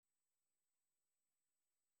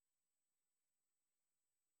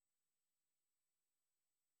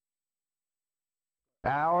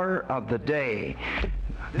Hour of the day.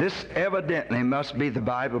 This evidently must be the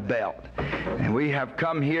Bible Belt. And we have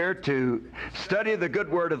come here to study the good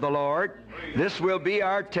word of the Lord. This will be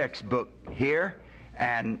our textbook here,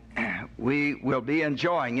 and we will be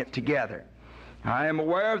enjoying it together. I am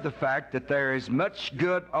aware of the fact that there is much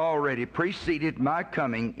good already preceded my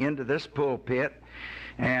coming into this pulpit,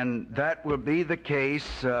 and that will be the case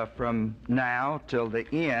from now till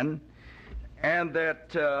the end, and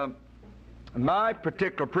that my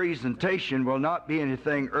particular presentation will not be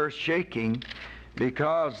anything earth-shaking,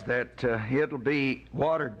 because that it'll be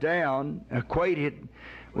watered down, equated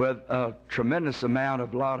with a tremendous amount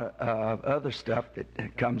of other stuff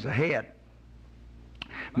that comes ahead.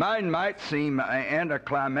 Mine might seem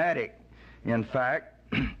anticlimactic, in fact,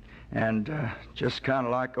 and just kind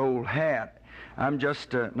of like old hat. I'm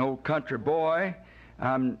just an old country boy.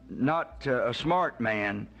 I'm not a smart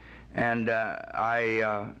man, and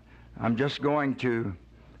I'm just going to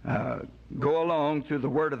go along through the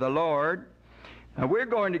word of the Lord. We're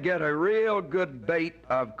going to get a real good bait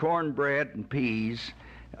of cornbread and peas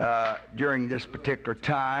during this particular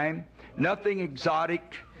time. Nothing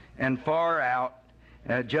exotic and far out.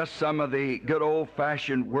 Just some of the good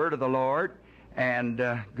old-fashioned word of the Lord and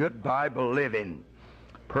good Bible living.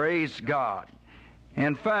 Praise God.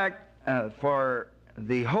 In fact, for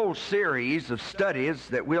the whole series of studies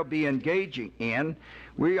that we'll be engaging in,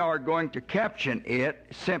 we are going to caption it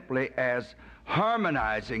simply as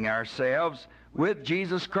harmonizing ourselves with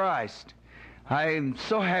Jesus Christ. I'm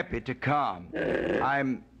so happy to come.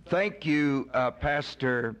 Thank you,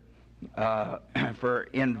 Pastor, for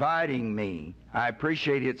inviting me. I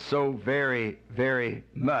appreciate it so very, very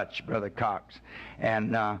much, Brother Cox.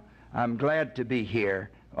 And I'm glad to be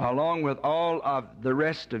here, along with all of the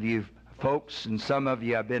rest of you folks, and some of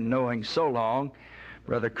you I've been knowing so long.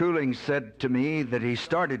 Brother Cooling said to me that he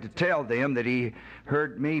started to tell them that he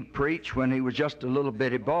heard me preach when he was just a little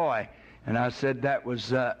bitty boy. And I said that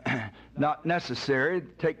was not necessary.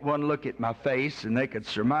 Take one look at my face and they could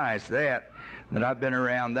surmise that I've been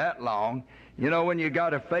around that long. You know, when you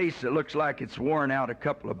got a face that looks like it's worn out a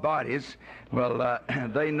couple of bodies, well,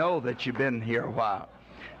 they know that you've been here a while.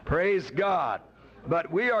 Praise God.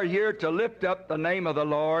 But we are here to lift up the name of the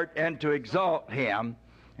Lord and to exalt Him.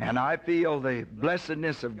 And I feel the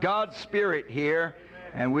blessedness of God's Spirit here,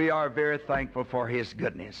 and we are very thankful for His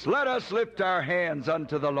goodness. Let us lift our hands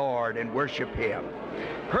unto the Lord and worship Him.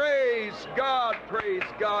 Praise God, praise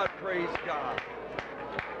God, praise God.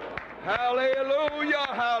 Hallelujah,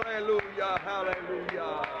 hallelujah,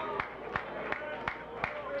 hallelujah.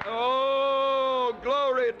 Oh,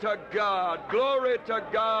 glory to God, glory to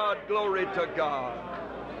God, glory to God.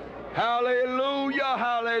 Hallelujah,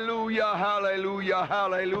 hallelujah, hallelujah,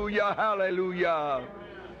 hallelujah, hallelujah.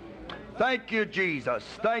 Thank you, Jesus.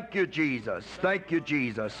 Thank you, Jesus. Thank you,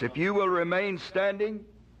 Jesus. If you will remain standing.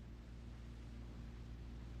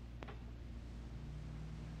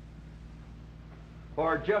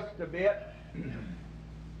 For just a bit.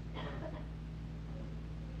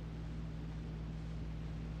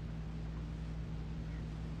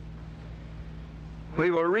 We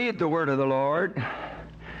will read the word of the Lord.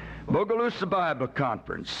 Bogalusa Bible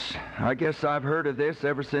Conference. I guess I've heard of this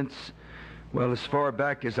ever since, well, as far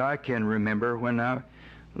back as I can remember, when I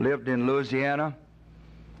lived in Louisiana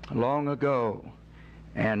long ago.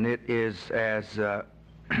 And it is as,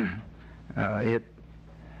 it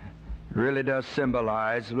really does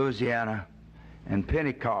symbolize Louisiana and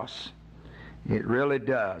Pentecost. It really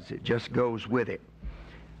does. It just goes with it.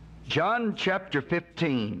 John chapter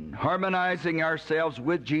 15, harmonizing ourselves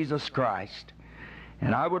with Jesus Christ.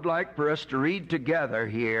 And I would like for us to read together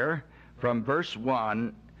here from verse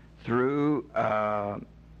 1 through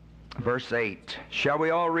verse 8. Shall we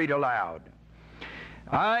all read aloud?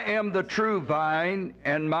 I am the true vine,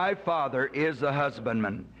 and my Father is the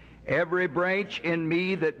husbandman. Every branch in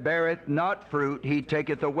me that beareth not fruit, he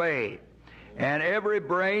taketh away. And every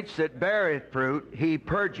branch that beareth fruit, he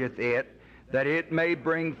purgeth it, that it may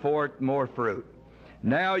bring forth more fruit.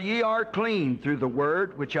 Now ye are clean through the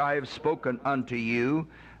word which I have spoken unto you.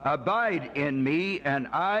 Abide in me, and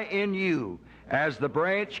I in you, as the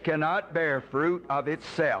branch cannot bear fruit of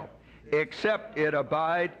itself, except it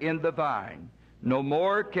abide in the vine. No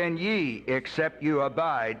more can ye, except you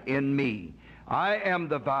abide in me. I am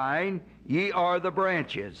the vine, ye are the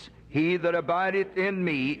branches. He that abideth in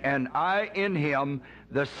me, and I in him,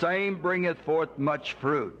 the same bringeth forth much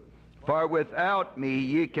fruit. For without me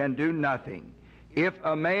ye can do nothing. If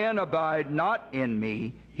a man abide not in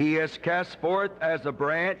me, he is cast forth as a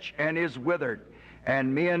branch and is withered.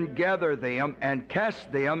 And men gather them and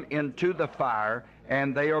cast them into the fire,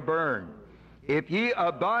 and they are burned. If ye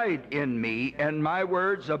abide in me, and my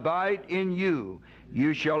words abide in you,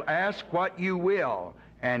 you shall ask what you will,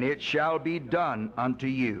 and it shall be done unto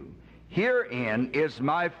you. Herein is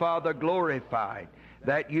my Father glorified,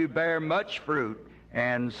 that you bear much fruit,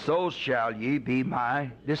 and so shall ye be my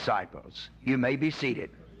disciples. You may be seated.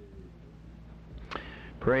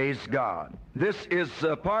 Praise God. This is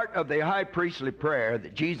a part of the high priestly prayer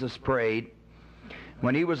that Jesus prayed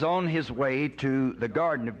when he was on his way to the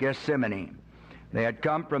Garden of Gethsemane. They had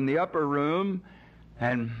come from the upper room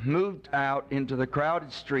and moved out into the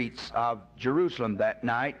crowded streets of Jerusalem that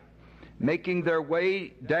night, making their way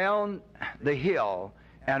down the hill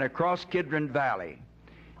and across Kidron Valley.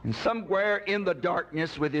 And somewhere in the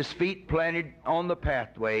darkness, with his feet planted on the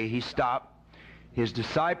pathway, he stopped. His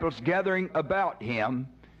disciples gathering about him,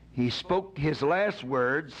 he spoke his last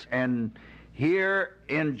words, and here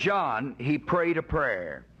in John, he prayed a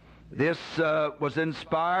prayer. This was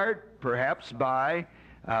inspired perhaps by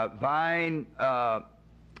vine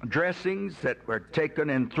dressings that were taken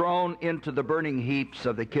and thrown into the burning heaps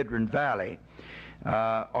of the Kidron Valley,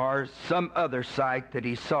 or some other sight that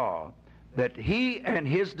he saw, that he and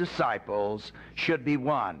his disciples should be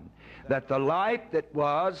one, that the life that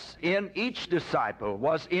was in each disciple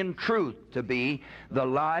was in truth to be the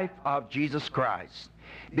life of Jesus Christ,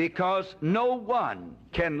 because no one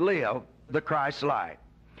can live the Christ life.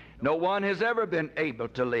 No one has ever been able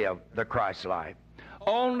to live the Christ life.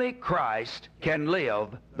 Only Christ can live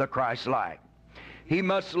the Christ life. He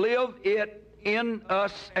must live it in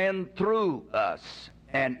us and through us.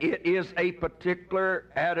 And it is a particular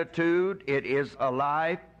attitude. It is a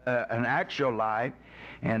life, an actual life,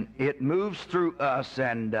 and it moves through us,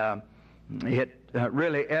 and it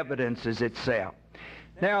really evidences itself.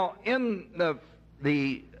 Now, in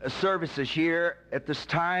the services here at this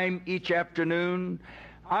time each afternoon,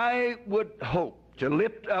 I would hope to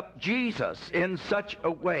lift up Jesus in such a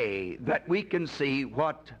way that we can see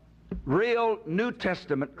what real New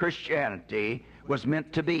Testament Christianity was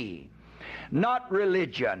meant to be. Not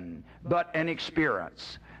religion, but an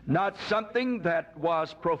experience. Not something that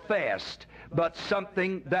was professed, but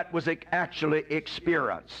something that was actually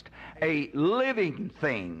experienced. A living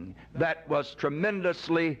thing that was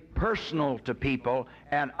tremendously personal to people,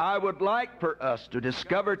 and I would like for us to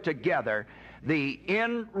discover together the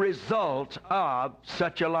end result of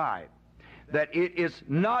such a life. That it is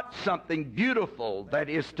not something beautiful that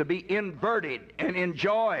is to be inverted and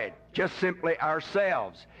enjoyed just simply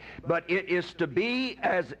ourselves, but it is to be,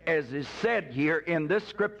 as is said here in this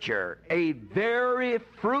scripture, a very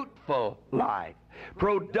fruitful life,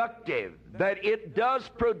 productive, that it does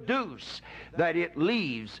produce, that it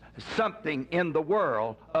leaves something in the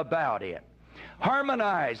world about it,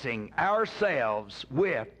 harmonizing ourselves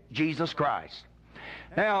with Jesus Christ.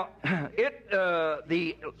 Now,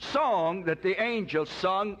 the song that the angels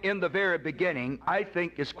sung in the very beginning, I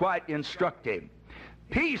think, is quite instructive.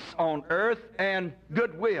 Peace on earth and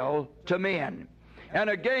goodwill to men. And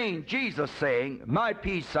again, Jesus saying, my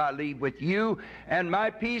peace I leave with you, and my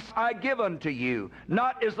peace I give unto you.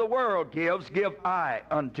 Not as the world gives, give I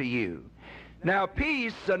unto you. Now,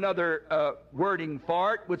 peace, another wording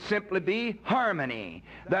for it, would simply be harmony.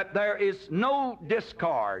 That there is no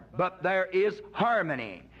discord, but there is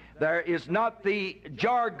harmony. There is not the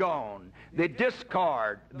jargon, the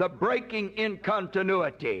discord, the breaking in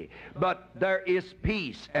continuity, but there is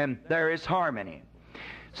peace and there is harmony.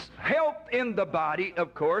 Health in the body,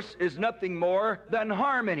 of course, is nothing more than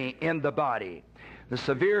harmony in the body. The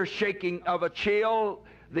severe shaking of a chill,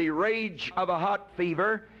 the rage of a hot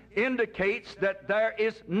fever, indicates that there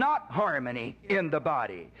is not harmony in the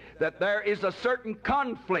body, that there is a certain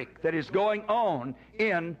conflict that is going on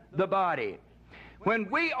in the body.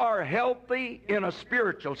 When we are healthy in a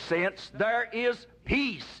spiritual sense, there is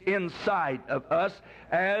peace inside of us,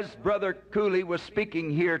 as Brother Cooley was speaking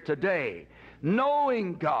here today.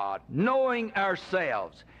 Knowing God, knowing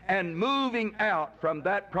ourselves, and moving out from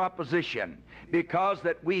that proposition, because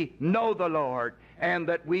that we know the Lord and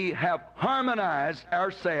that we have harmonized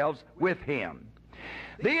ourselves with Him.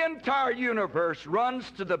 The entire universe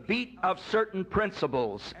runs to the beat of certain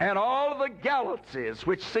principles, and all the galaxies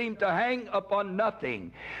which seem to hang upon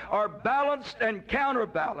nothing are balanced and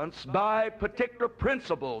counterbalanced by particular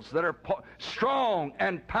principles that are strong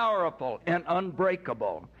and powerful and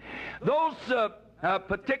unbreakable. Those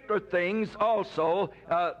particular things also,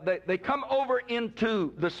 they come over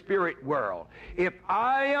into the spirit world. If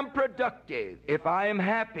I am productive, if I am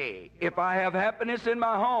happy, if I have happiness in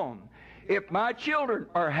my home, if my children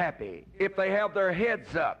are happy, if they have their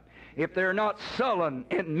heads up, if they're not sullen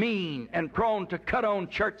and mean and prone to cut on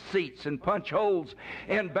church seats and punch holes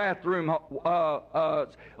in bathroom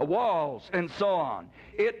walls and so on.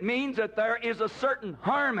 It means that there is a certain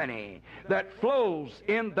harmony that flows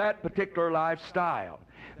in that particular lifestyle.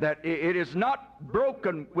 That it is not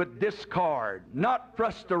broken with discord, not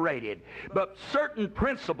frustrated, but certain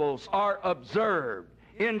principles are observed.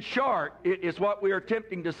 In short, it is what we are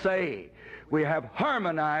attempting to say. We have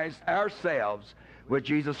harmonized ourselves with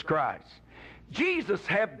Jesus Christ. Jesus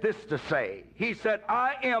had this to say. He said,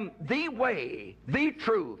 I am the way, the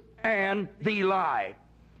truth, and the life.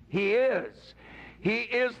 He is. He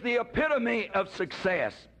is the epitome of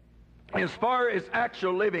success as far as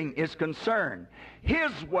actual living is concerned.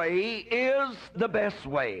 His way is the best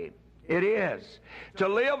way. It is. To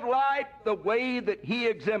live life the way that He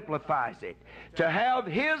exemplifies it. To have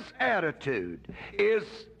His attitude is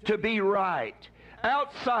to be right.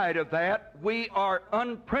 Outside of that, we are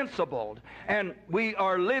unprincipled, and we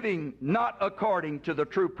are living not according to the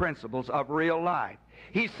true principles of real life.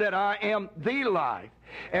 He said, I am the life.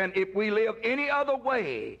 And if we live any other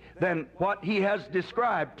way than what He has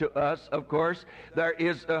described to us, of course, there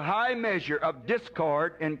is a high measure of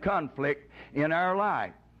discord and conflict in our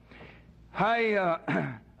life. I,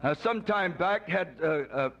 some time back, had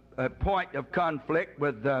a point of conflict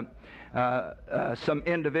with some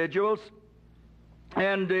individuals,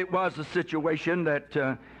 and it was a situation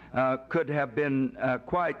that could have been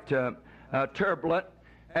quite turbulent.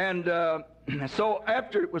 And so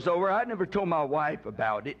after it was over, I never told my wife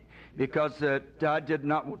about it because I did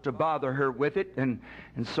not want to bother her with it and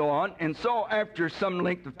so on. And so after some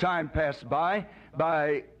length of time passed by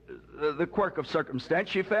the quirk of circumstance,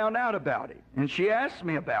 she found out about it. And she asked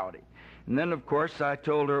me about it. And then, of course, I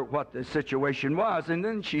told her what the situation was. And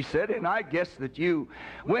then she said, and I guess that you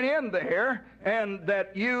went in there and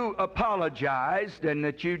that you apologized and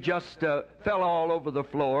that you just fell all over the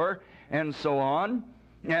floor and so on.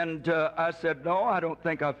 And I said, no, I don't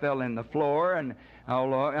think I fell in the floor. And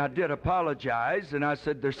I did apologize. And I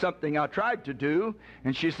said, there's something I tried to do.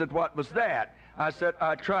 And she said, what was that? I said,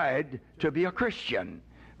 I tried to be a Christian.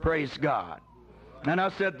 Praise God. And I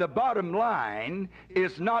said, the bottom line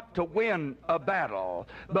is not to win a battle,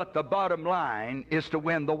 but the bottom line is to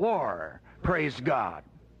win the war. Praise God.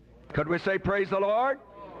 Could we say praise the Lord?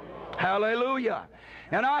 Hallelujah.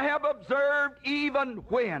 And I have observed even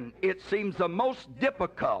when it seems the most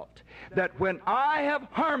difficult, that when I have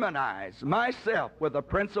harmonized myself with the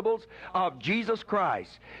principles of Jesus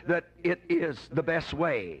Christ, that it is the best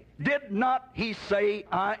way. Did not He say,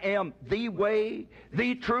 I am the way,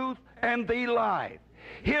 the truth, and the life?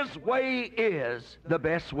 His way is the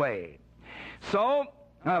best way. So,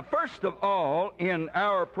 first of all, in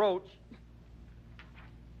our approach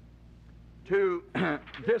to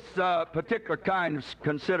this particular kind of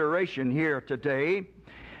consideration here today,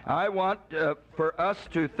 I want for us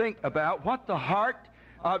to think about what the heart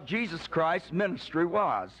of Jesus Christ's ministry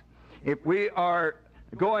was. If we are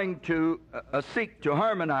going to seek to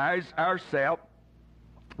harmonize ourselves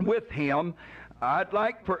with Him, I'd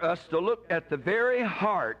like for us to look at the very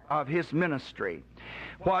heart of His ministry.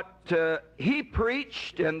 What He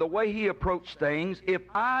preached and the way He approached things, if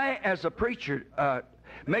I as a preacher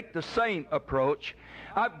make the same approach,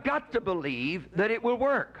 I've got to believe that it will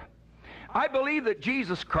work. I believe that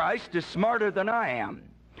Jesus Christ is smarter than I am.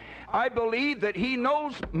 I believe that He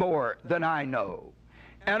knows more than I know.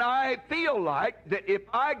 And I feel like that if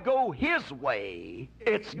I go His way,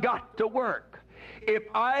 it's got to work. If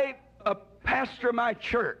I pastor my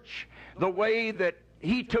church the way that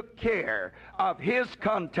He took care of His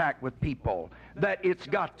contact with people, that it's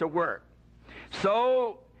got to work.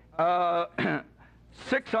 So,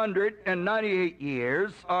 698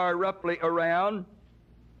 years, are roughly around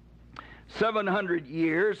 700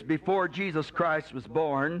 years before Jesus Christ was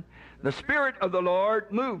born, the Spirit of the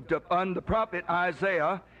Lord moved upon the prophet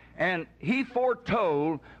Isaiah, and he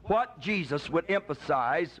foretold what Jesus would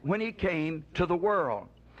emphasize when He came to the world.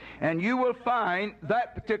 And you will find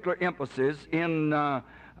that particular emphasis in the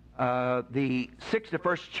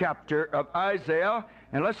 61st chapter of Isaiah.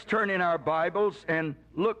 And let's turn in our Bibles and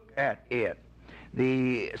look at it.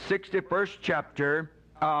 The 61st chapter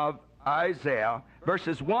of Isaiah,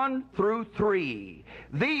 verses 1 through 3.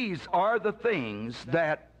 These are the things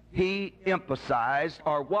that He emphasized,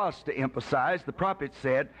 or was to emphasize, the prophet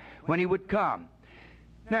said, when He would come.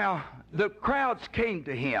 Now, the crowds came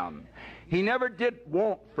to Him. He never did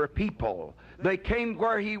want for people. They came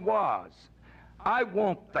where He was. I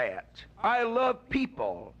want that. I love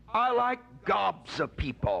people. I like gobs of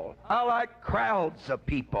people. I like crowds of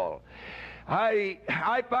people.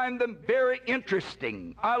 I find them very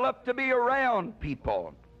interesting. I love to be around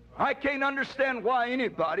people. I can't understand why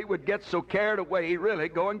anybody would get so carried away really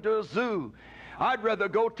going to a zoo. I'd rather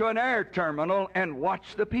go to an air terminal and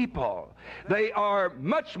watch the people. They are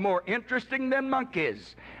much more interesting than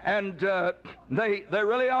monkeys, and they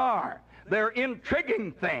really are. They're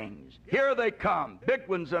intriguing things. Here they come, big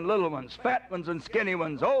ones and little ones, fat ones and skinny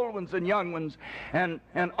ones, old ones and young ones, and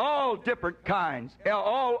all different kinds,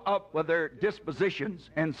 all up with their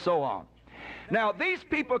dispositions and so on. Now, these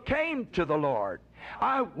people came to the Lord.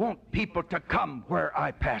 I want people to come where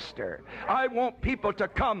I pastor. I want people to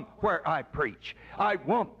come where I preach. I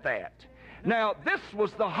want that. Now, this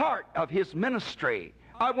was the heart of his ministry.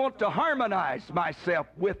 I want to harmonize myself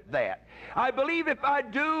with that. I believe if I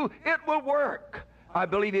do, it will work. I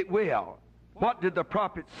believe it will. What did the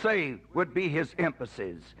prophet say would be his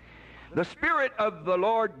emphasis? The Spirit of the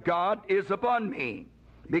Lord God is upon me,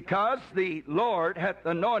 because the Lord hath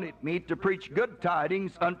anointed me to preach good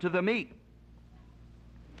tidings unto the meek.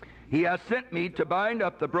 He hath sent me to bind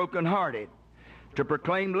up the brokenhearted, to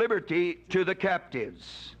proclaim liberty to the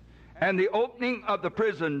captives, and the opening of the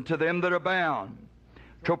prison to them that are bound,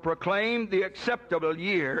 to proclaim the acceptable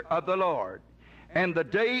year of the Lord, and the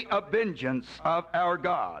day of vengeance of our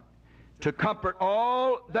God, to comfort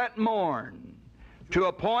all that mourn, to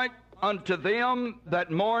appoint unto them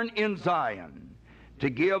that mourn in Zion, to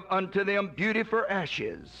give unto them beauty for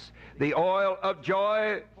ashes, the oil of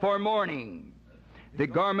joy for mourning, the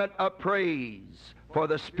garment of praise for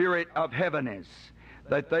the spirit of heaviness,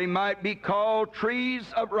 that they might be called trees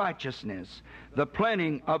of righteousness, the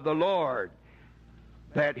planting of the Lord,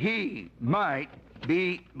 that he might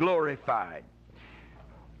be glorified.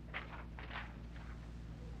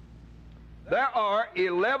 There are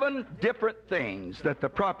 11 different things that the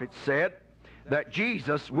prophet said that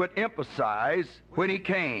Jesus would emphasize when he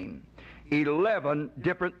came. 11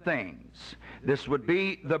 different things. This would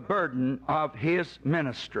be the burden of his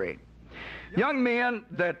ministry. Young men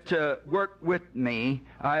that work with me,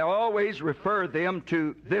 I always refer them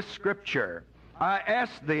to this scripture. I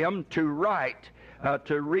ask them to write,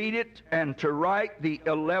 to read it and to write the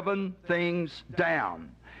 11 things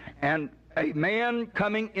down. And a man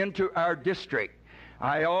coming into our district,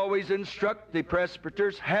 I always instruct the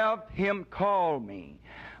presbyters, have him call me.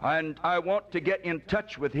 And I want to get in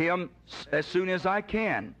touch with him as soon as I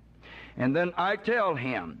can. And then I tell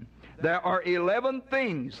him, there are 11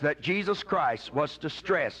 things that Jesus Christ was to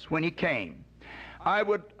stress when he came. I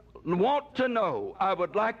would want to know, I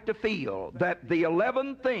would like to feel that the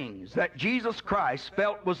 11 things that Jesus Christ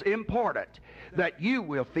felt was important, that you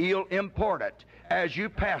will feel important as you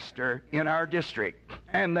pastor in our district,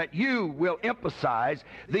 and that you will emphasize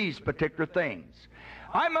these particular things.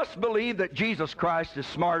 I must believe that Jesus Christ is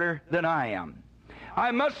smarter than I am.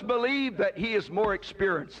 I must believe that he is more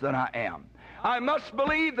experienced than I am. I must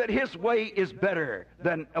believe that his way is better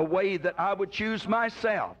than a way that I would choose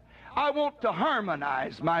myself. I want to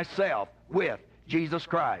harmonize myself with Jesus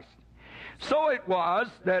Christ. So it was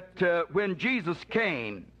that when Jesus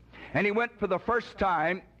came, and he went for the first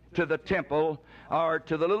time to the temple, or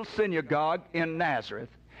to the little synagogue in Nazareth,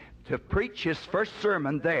 to preach his first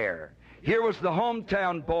sermon there. Here was the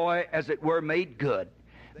hometown boy, as it were, made good.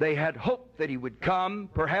 They had hoped that he would come.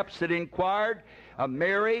 Perhaps it inquired,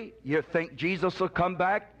 Mary, you think Jesus will come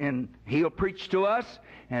back and he'll preach to us?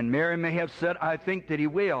 And Mary may have said, I think that he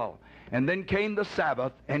will. And then came the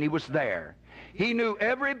Sabbath, and he was there. He knew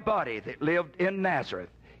everybody that lived in Nazareth.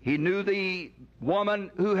 He knew the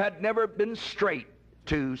woman who had never been straight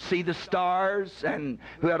to see the stars, and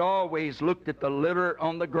who had always looked at the litter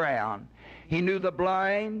on the ground. He knew the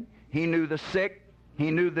blind, he knew the sick, he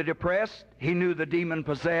knew the depressed, he knew the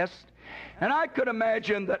demon-possessed. And I could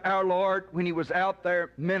imagine that our Lord, when he was out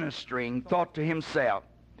there ministering, thought to himself,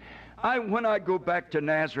 when I go back to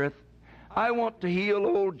Nazareth, I want to heal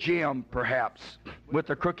old Jim, perhaps, with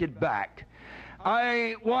a crooked back.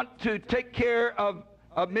 I want to take care of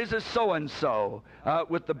Mrs. So-and-so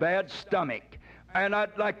with the bad stomach. And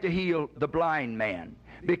I'd like to heal the blind man,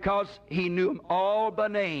 because he knew them all by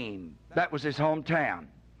name. That was his hometown.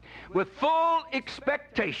 With full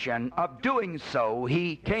expectation of doing so,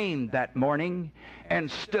 he came that morning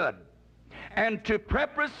and stood. And to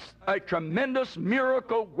preface a tremendous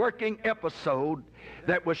miracle-working episode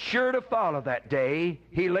that was sure to follow that day,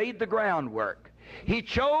 he laid the groundwork. He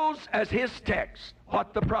chose as his text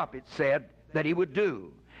what the prophet said that he would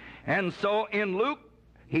do. And so in Luke,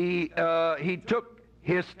 he took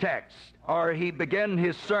his text, or he began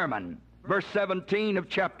his sermon, verse 17 of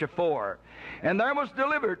chapter 4. And there was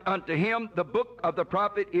delivered unto him the book of the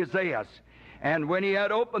prophet Isaiah. And when he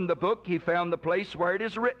had opened the book, he found the place where it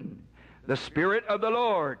is written, The Spirit of the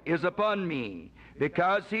Lord is upon me,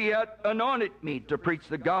 because he hath anointed me to preach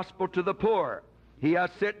the gospel to the poor. He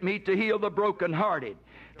hath sent me to heal the brokenhearted,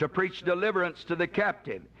 to preach deliverance to the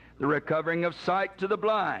captive, the recovering of sight to the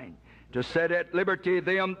blind, to set at liberty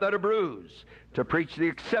them that are bruised, to preach the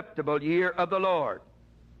acceptable year of the Lord.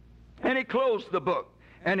 And he closed the book,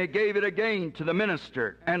 and he gave it again to the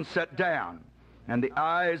minister, and sat down. And the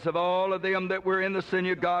eyes of all of them that were in the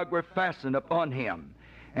synagogue were fastened upon him.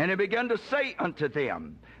 And he began to say unto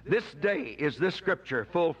them, This day is this scripture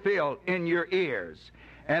fulfilled in your ears.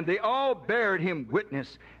 And they all bared him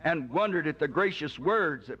witness, and wondered at the gracious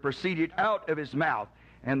words that proceeded out of his mouth.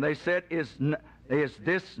 And they said, Is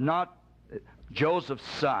this not Joseph's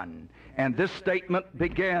son? And this statement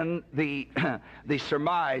began the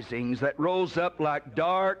surmisings that rose up like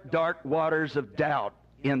dark, dark waters of doubt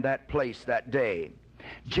in that place that day.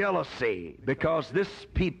 Jealousy, because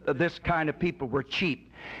this kind of people were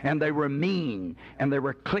cheap, and they were mean, and they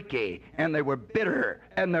were cliquey, and they were bitter,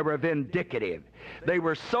 and they were vindictive. They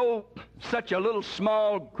were such a little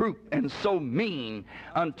small group and so mean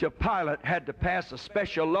until Pilate had to pass a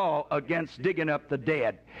special law against digging up the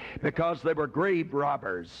dead, because they were grave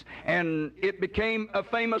robbers. And it became a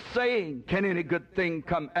famous saying, can any good thing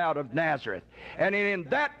come out of Nazareth? And in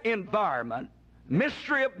that environment,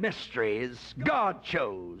 mystery of mysteries, God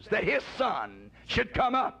chose that his son should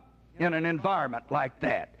come up in an environment like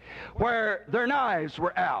that, where their knives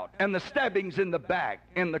were out, and the stabbings in the back,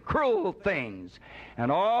 and the cruel things,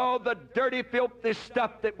 and all the dirty, filthy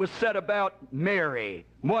stuff that was said about Mary,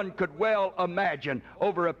 one could well imagine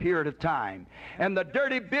over a period of time, and the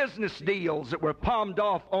dirty business deals that were palmed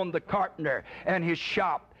off on the carpenter and his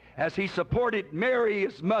shop, as he supported Mary,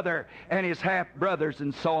 his mother, and his half-brothers,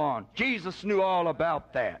 and so on. Jesus knew all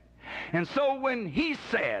about that. And so when he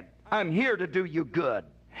said, I'm here to do you good,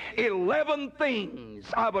 11 things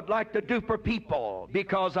I would like to do for people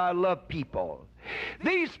because I love people.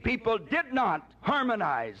 These people did not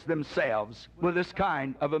harmonize themselves with this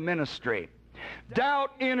kind of a ministry.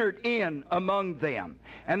 Doubt entered in among them,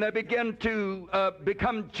 and they began to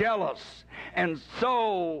become jealous. And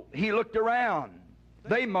so he looked around.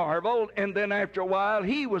 They marveled, and then after a while,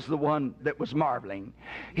 he was the one that was marveling.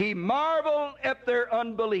 He marveled at their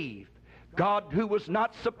unbelief. God, who was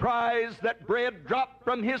not surprised that bread dropped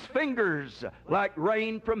from his fingers like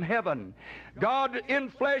rain from heaven. God in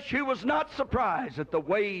flesh, who was not surprised that the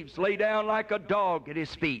waves lay down like a dog at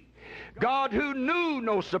his feet. God who knew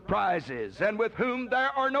no surprises, and with whom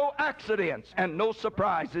there are no accidents and no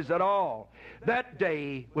surprises at all. That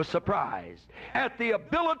day was surprised at the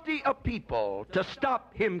ability of people to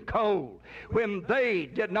stop him cold when they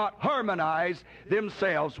did not harmonize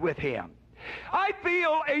themselves with him. I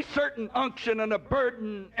feel a certain unction and a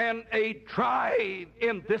burden and a drive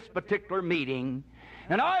in this particular meeting.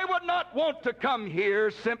 And I would not want to come here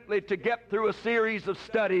simply to get through a series of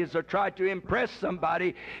studies or try to impress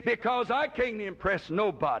somebody, because I can't impress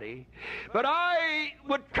nobody. But I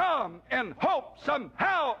would come and hope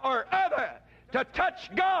somehow or other to touch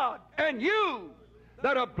God and you,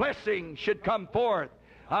 that a blessing should come forth.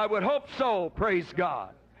 I would hope so, praise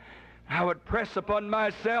God. I would press upon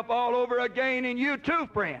myself all over again, and you too,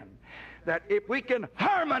 friend, that if we can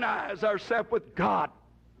harmonize ourselves with God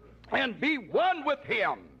and be one with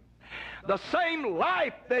him, the same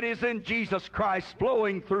life that is in Jesus Christ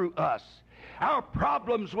flowing through us, our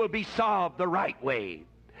problems will be solved the right way.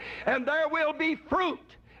 And there will be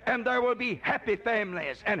fruit, and there will be happy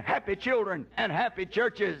families and happy children and happy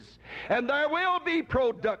churches, and there will be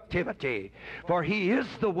productivity, for he is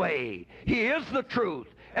the way, he is the truth,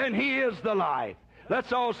 and he is the life.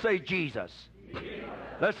 Let's all say Jesus. Jesus.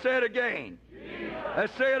 Let's say it again. Jesus.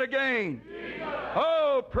 Let's say it again. Jesus.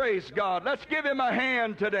 Oh, praise God. Let's give him a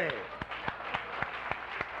hand today.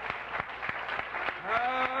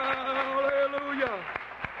 Hallelujah.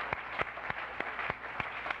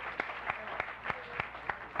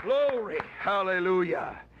 Glory.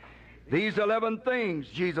 Hallelujah. These 11 things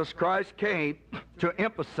Jesus Christ came to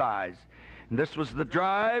emphasize. And this was the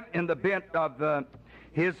drive and the bent of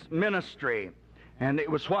his ministry, and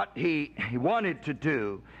it was what he wanted to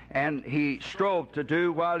do, and he strove to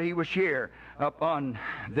do while he was here upon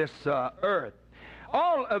this earth.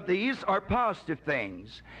 All of these are positive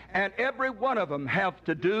things, and every one of them have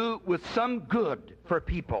to do with some good for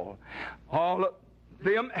people. All of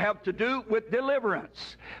them have to do with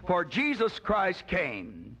deliverance, for Jesus Christ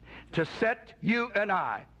came to set you and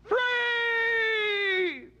I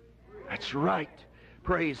free. That's right.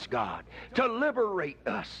 Praise God. To liberate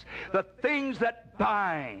us. The things that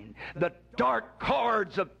bind, the dark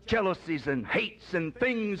cords of jealousies and hates and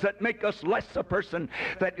things that make us less a person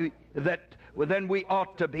than we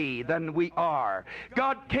ought to be, than we are.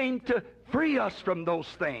 God came to free us from those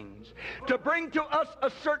things, to bring to us a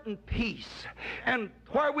certain peace, and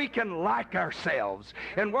where we can like ourselves,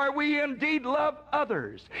 and where we indeed love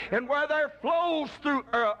others, and where there flows through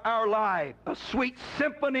our life a sweet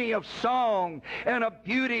symphony of song and of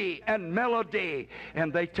beauty and melody,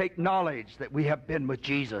 and they take knowledge that we have been with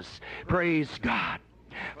Jesus. Praise God.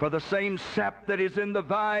 For the same sap that is in the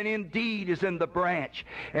vine indeed is in the branch,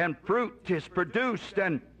 and fruit is produced,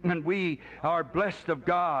 and we are blessed of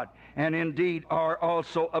God, and indeed are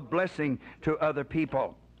also a blessing to other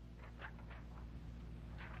people.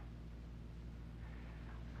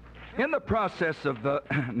 In the process of the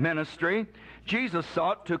ministry, Jesus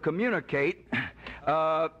sought to communicate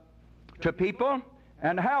to people.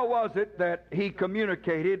 And how was it that he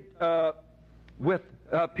communicated with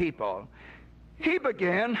people? He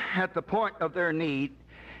began at the point of their need,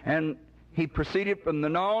 and he proceeded from the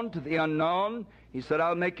known to the unknown. He said,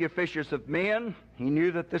 I'll make you fishers of men. He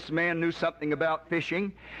knew that this man knew something about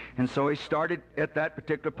fishing, and so he started at that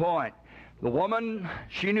particular point. The woman,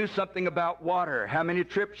 she knew something about water. How many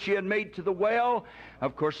trips she had made to the well,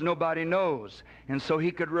 of course, nobody knows. And so he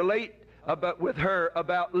could relate with her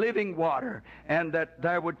about living water, and that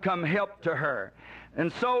there would come help to her.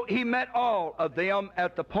 And so he met all of them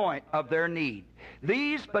at the point of their need.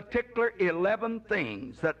 These particular 11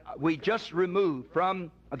 things that we just removed from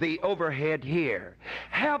the overhead here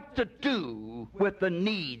have to do with the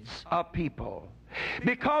needs of people.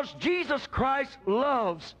 Because Jesus Christ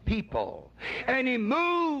loves people, and he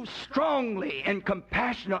moves strongly and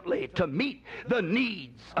compassionately to meet the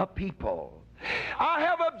needs of people. I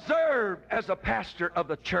have observed as a pastor of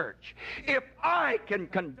the church, if I can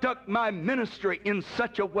conduct my ministry in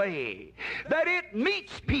such a way that it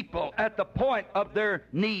meets people at the point of their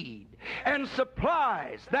need and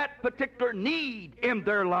supplies that particular need in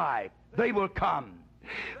their life, they will come.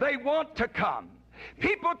 They want to come.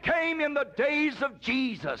 People came in the days of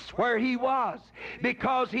Jesus where he was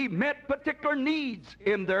because he met particular needs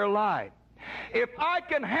in their life. If I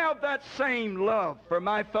can have that same love for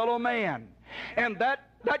my fellow man, and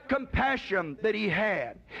that compassion that he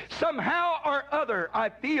had, somehow or other I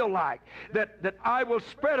feel like that I will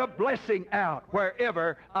spread a blessing out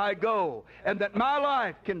wherever I go, and that my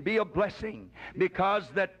life can be a blessing, because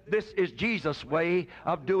that this is Jesus' way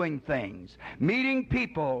of doing things, meeting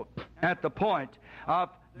people at the point of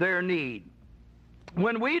their need.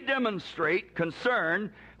 When we demonstrate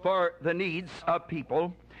concern for the needs of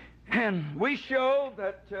people, and we show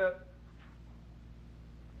that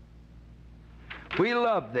we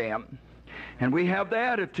love them, and we have the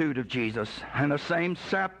attitude of Jesus, and the same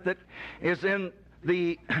sap that is in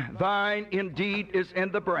the vine indeed is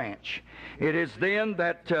in the branch, it is then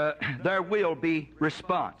that there will be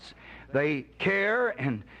response. They care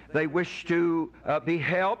and they wish to be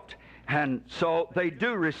helped, and so they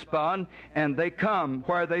do respond, and they come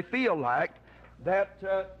where they feel like that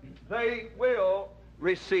they will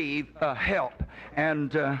receive help,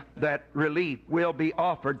 and that relief will be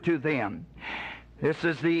offered to them. This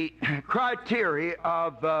is the criteria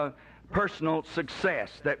of personal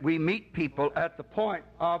success, that we meet people at the point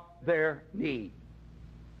of their need.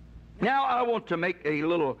 Now I want to make a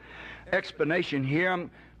little explanation here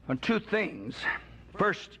on two things.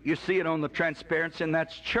 First, you see it on the transparency, and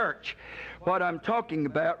that's church. What I'm talking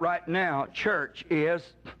about right now, church,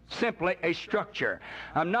 is simply a structure.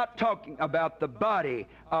 I'm not talking about the body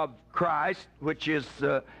of Christ, which is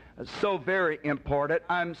so very important.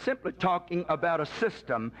 I'm simply talking about a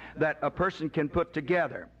system that a person can put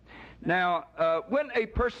together. Now, when a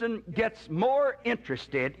person gets more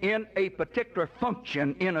interested in a particular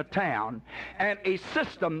function in a town and a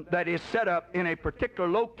system that is set up in a particular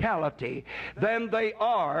locality than they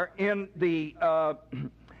are in the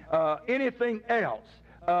anything else,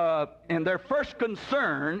 and their first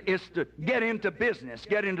concern is to get into business,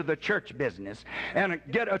 get into the church business, and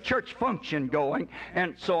get a church function going,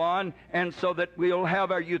 and so on, and so that we'll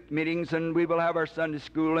have our youth meetings, and we will have our Sunday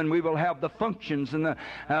school, and we will have the functions and the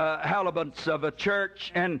halibuts of a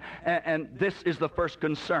church, and this is the first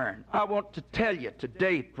concern. I want to tell you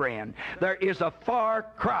today, friend, there is a far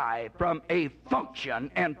cry from a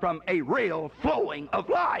function and from a real flowing of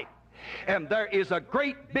life. And there is a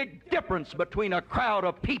great big difference between a crowd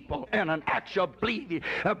of people and an actual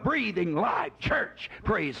breathing live church.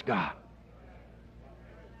 Praise God.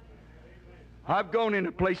 I've gone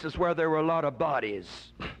into places where there were a lot of bodies,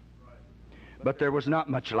 but there was not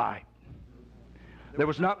much life. There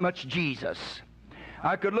was not much Jesus.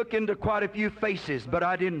 I could look into quite a few faces, but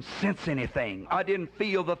I didn't sense anything. I didn't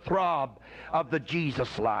feel the throb of the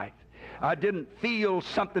Jesus life. I didn't feel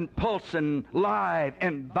something pulsing live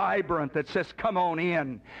and vibrant that says, come on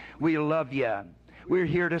in, we love you. We're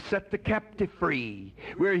here to set the captive free.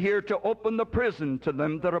 We're here to open the prison to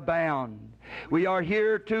them that are bound. We are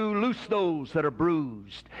here to loose those that are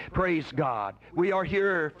bruised. Praise God. We are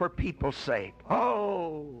here for people's sake.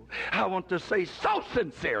 Oh, I want to say so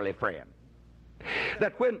sincerely, friend,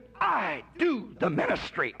 that when I do the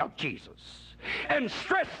ministry of Jesus and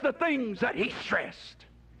stress the things that he stressed,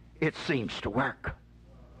 it seems to work.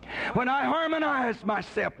 When I harmonize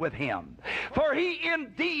myself with him, for he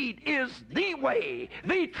indeed is the way,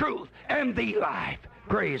 the truth, and the life.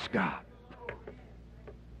 Praise God.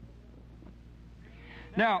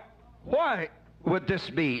 Now, why would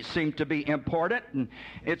this seem to be important? And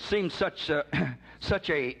it seems such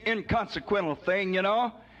a inconsequential thing, you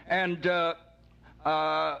know. And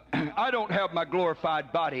I don't have my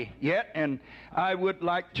glorified body yet, and I would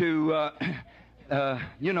like to,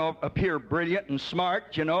 appear brilliant and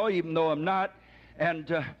smart, even though I'm not,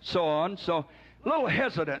 and so on. So a little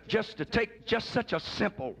hesitant just to take just such a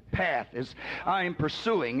simple path as I am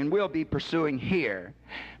pursuing and will be pursuing here.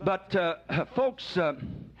 But, folks,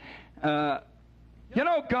 God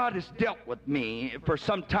has dealt with me for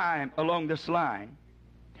some time along this line.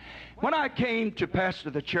 When I came to pastor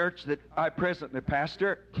the church that I presently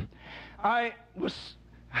pastor, I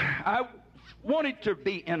wanted to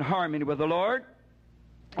be in harmony with the Lord.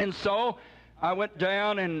 And so I went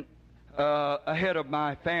down and ahead of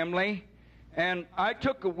my family, and I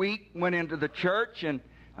took a week, went into the church, and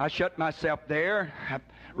I shut myself there. I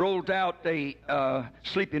rolled out a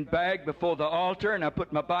sleeping bag before the altar, and I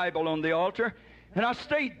put my Bible on the altar, and I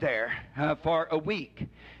stayed there for a week.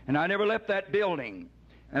 And I never left that building.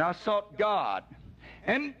 And I sought God.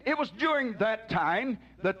 And it was during that time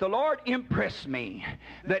that the Lord impressed me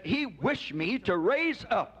that he wished me to raise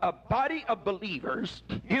up a body of believers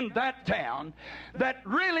in that town that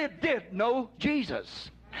really did know Jesus.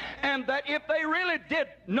 And that if they really did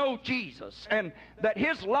know Jesus and that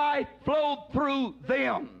his life flowed through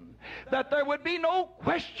them, that there would be no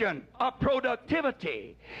question of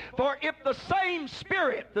productivity. For if the same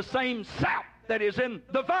Spirit, the same sap that is in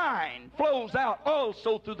the vine flows out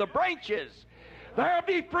also through the branches, there'll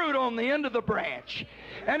be fruit on the end of the branch.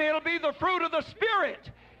 And it'll be the fruit of the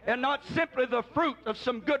Spirit and not simply the fruit of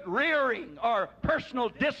some good rearing or personal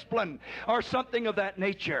discipline or something of that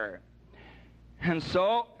nature. And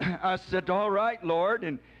so I said, all right, Lord,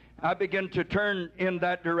 and I began to turn in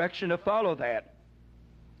that direction to follow that.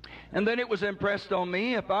 And then it was impressed on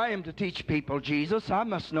me, if I am to teach people Jesus, I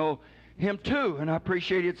must know him too. And I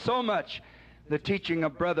appreciated so much the teaching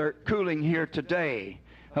of Brother Cooling here today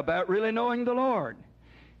about really knowing the Lord.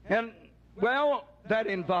 And, well, that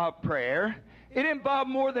involved prayer. It involved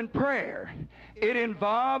more than prayer. It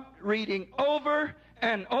involved reading over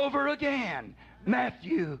and over again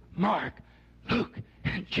Matthew, Mark, Luke,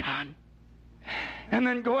 and John. And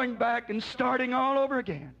then going back and starting all over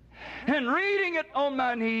again. And reading it on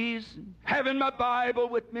my knees, having my Bible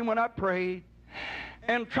with me when I prayed,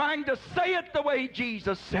 and trying to say it the way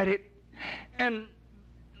Jesus said it, and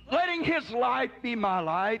letting his life be my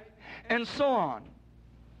life, and so on.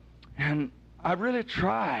 And I really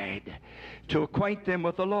tried to acquaint them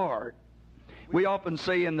with the Lord. We often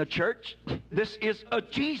say in the church, this is a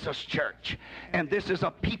Jesus church, and this is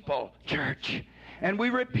a people church. And we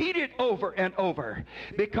repeat it over and over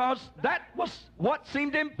because that was what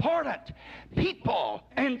seemed important. People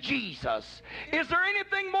and Jesus. Is there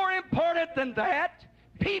anything more important than that?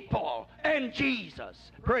 People and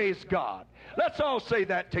Jesus. Praise God. Let's all say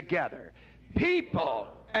that together. People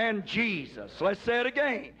and Jesus. Let's say it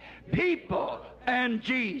again. People and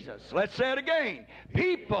Jesus. Let's say it again.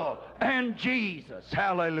 People and Jesus.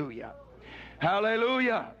 Hallelujah.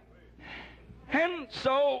 Hallelujah. And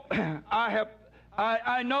so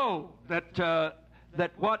I know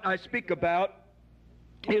that what I speak about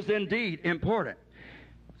is indeed important.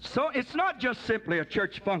 So it's not just simply a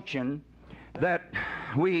church function that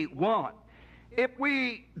we want. If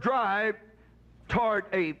we drive toward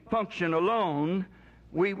a function alone,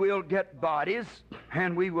 we will get bodies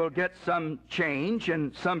and we will get some change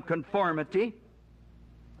and some conformity,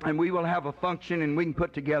 and we will have a function and we can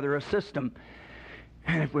put together a system.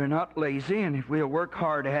 And if we're not lazy and if we'll work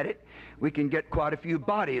hard at it, we can get quite a few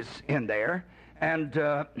bodies in there and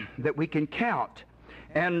that we can count.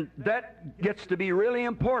 And that gets to be really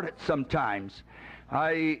important sometimes.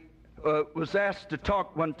 I was asked to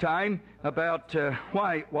talk one time about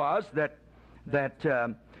why it was that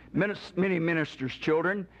many ministers'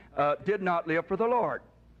 children did not live for the Lord.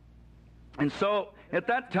 And so at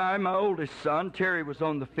that time, my oldest son, Terry, was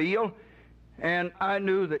on the field, and I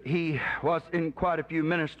knew that he was in quite a few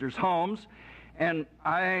ministers' homes. And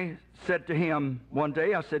I said to him one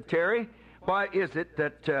day, I said, Terry, why is it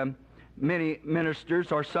that many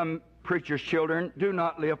ministers or some preachers' children do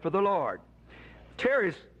not live for the Lord.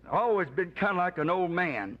 Terry's always been kind of like an old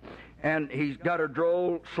man, and he's got a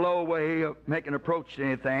droll, slow way of making approach to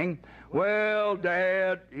anything. Well,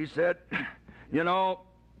 Dad, he said, you know,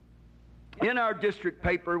 in our district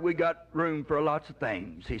paper we got room for lots of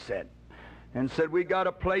things, he said. And said we got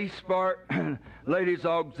a place for ladies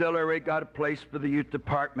auxiliary, got a place for the youth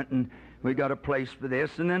department, and we got a place for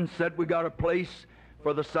this. And then said we got a place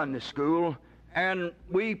for the Sunday school. And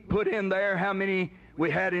we put in there how many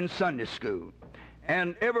we had in Sunday school.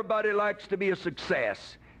 And everybody likes to be a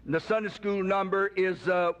success. And the Sunday school number is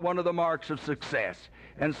one of the marks of success.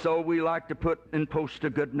 And so we like to put and post a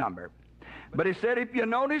good number. But he said, if you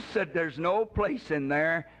notice, said there's no place in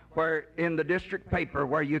there where in the district paper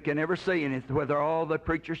where you can ever see anything, whether all the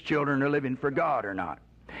preacher's children are living for God or not.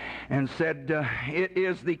 And said it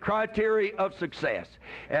is the criteria of success.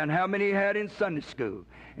 And how many he had in Sunday school.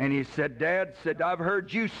 And he said, Dad, said, I've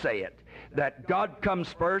heard you say it, that God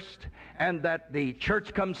comes first, and that the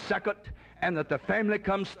church comes second, and that the family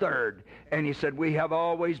comes third. And he said, we have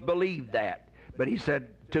always believed that. But he said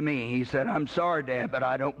to me, he said, I'm sorry, Dad, but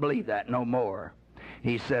I don't believe that no more.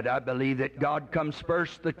 He said, I believe that God comes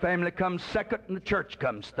first, the family comes second, and the church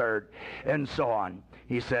comes third, and so on.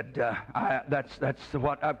 He said, that's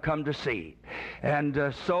what I've come to see.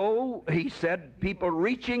 And so, he said, people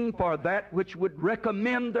reaching for that which would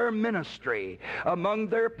recommend their ministry among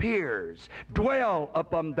their peers dwell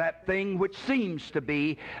upon that thing which seems to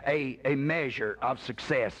be a measure of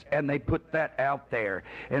success, and they put that out there,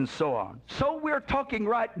 and so on. So we're talking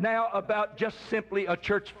right now about just simply a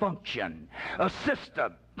church function, a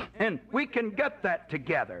system, and we can get that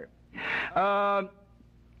together.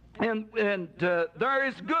 And there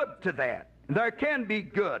is good to that. There can be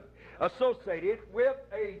good associated with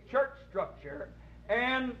a church structure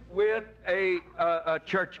and with a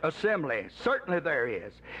church assembly. Certainly there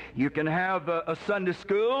is. You can have a Sunday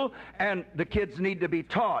school, and the kids need to be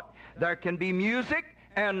taught. There can be music,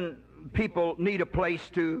 and people need a place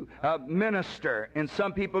to minister, and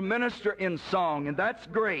some people minister in song, and that's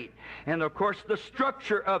great. And of course the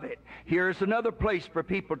structure of it, here's another place for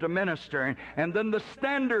people to minister, and then the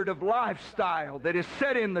standard of lifestyle that is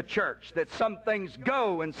set in the church, that some things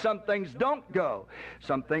go and some things don't go.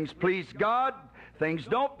 Some things please God, things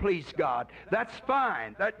don't please God. That's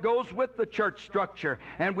fine. That goes with the church structure,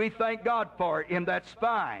 and we thank God for it, and that's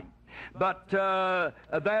fine. But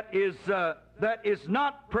that is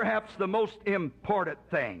not perhaps the most important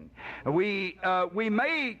thing. We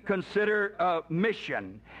may consider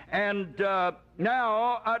mission, and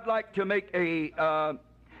now I'd like to make the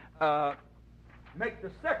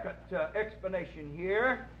second explanation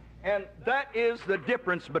here, and that is the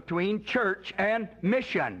difference between church and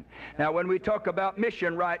mission. Now, when we talk about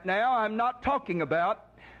mission right now, I'm not talking about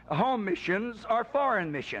home missions or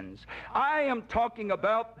foreign missions. I am talking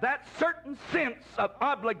about that certain sense of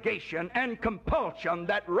obligation and compulsion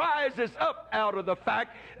that rises up out of the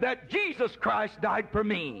fact that Jesus Christ died for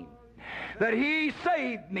me, that He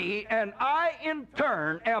saved me, and I in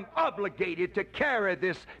turn am obligated to carry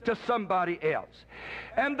this to somebody else,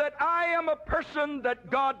 and that I am a person that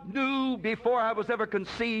God knew before I was ever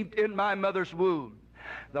conceived in my mother's womb.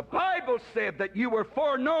 The Bible said that you were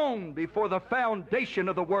foreknown before the foundation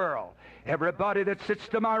of the world. Everybody that sits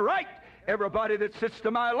to my right, everybody that sits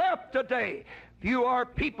to my left today, you are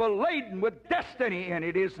people laden with destiny, and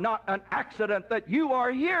it is not an accident that you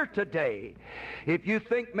are here today. If you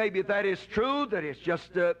think maybe that is true, that it's just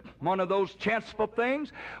one of those chanceful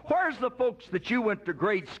things, where's the folks that you went to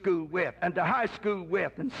grade school with and to high school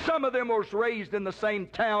with, and some of them was raised in the same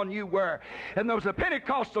town you were, and there was a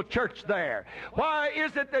Pentecostal church there? Why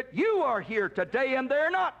is it that you are here today and they're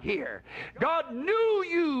not here? God knew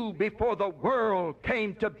you before the world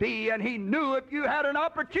came to be, and He knew if you had an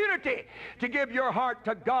opportunity to give your heart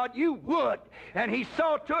to God, you would. And He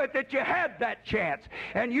saw to it that you had that chance.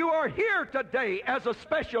 And you are here today as a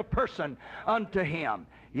special person unto Him.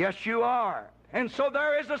 Yes, you are. And so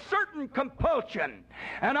there is a certain compulsion,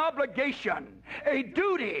 an obligation, a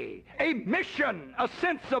duty, a mission, a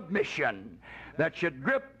sense of mission that should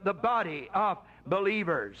grip the body of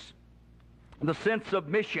believers. The sense of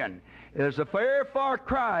mission is a very far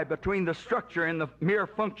cry between the structure and the mere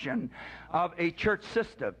function of a church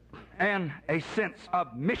system, and a sense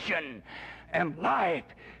of mission and life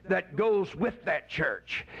that goes with that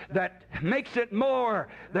church, that makes it more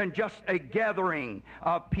than just a gathering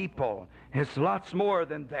of people. It's lots more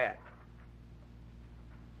than that.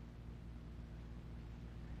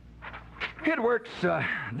 It works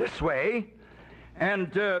this way,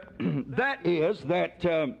 and that is that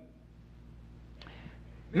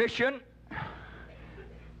mission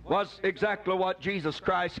was exactly what Jesus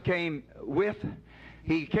Christ came with.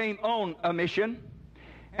 He came on a mission,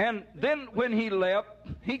 and then when He left,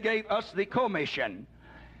 He gave us the commission.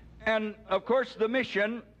 And of course the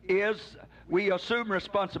mission is we assume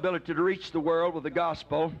responsibility to reach the world with the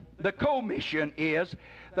gospel. The commission is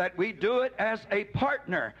that we do it as a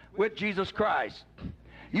partner with Jesus Christ.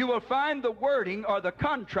 You will find the wording or the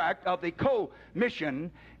contract of the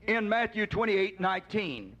commission in Matthew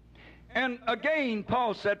 28:19. And again,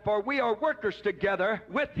 Paul said, "For we are workers together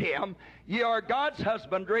with Him. Ye are God's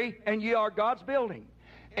husbandry, and ye are God's building."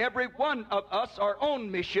 Every one of us our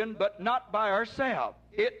own mission, but not by ourselves.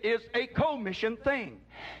 It is a commission thing.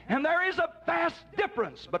 And there is a vast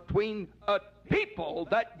difference between a people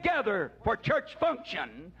that gather for church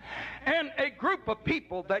function and a group of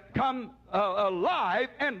people that come alive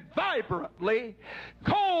and vibrantly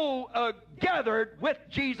gathered with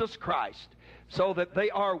Jesus Christ, so that they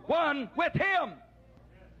are one with Him.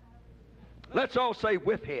 Let's all say,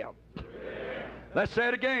 with Him. Let's say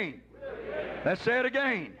it again. Let's say it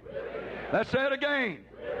again. Let's say it again.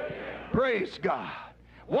 Praise God.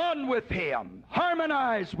 One with Him.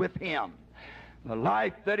 Harmonized with Him. The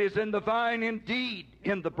life that is in the vine, indeed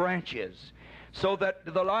in the branches. So that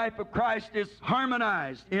the life of Christ is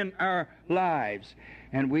harmonized in our lives.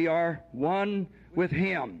 And we are one with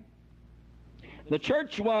Him. The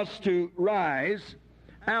church was to rise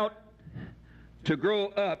out, to grow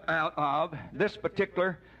up out of this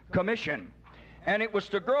particular commission. And it was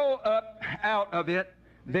to grow up out of it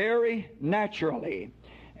very naturally.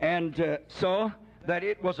 And so that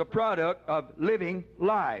it was a product of living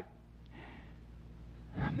life.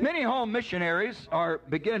 Many home missionaries are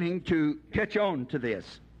beginning to catch on to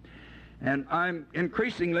this. And I'm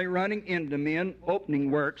increasingly running into men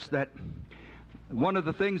opening works that one of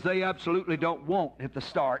the things they absolutely don't want at the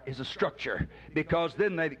start is a structure, because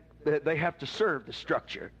then they have to serve the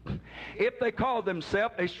structure. If they call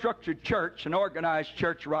themselves a structured church, an organized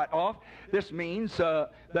church right off, this means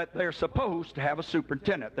that they're supposed to have a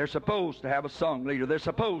superintendent. They're supposed to have a song leader. They're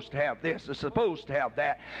supposed to have this. They're supposed to have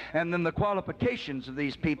that. And then the qualifications of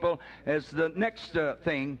these people is the next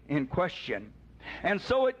thing in question. And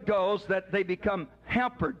so it goes that they become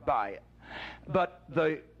hampered by it. But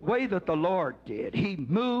the way that the Lord did, He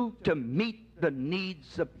moved to meet the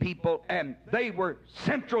needs of people, and they were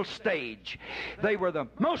central stage. They were the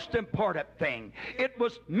most important thing. It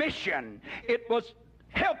was mission. It was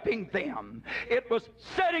helping them. It was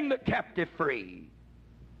setting the captive free.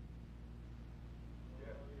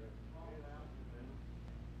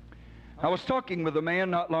 I was talking with a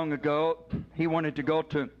man not long ago. He wanted to go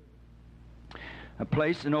to a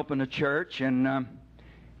place and open a church, and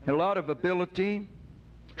a lot of ability,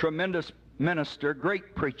 tremendous minister,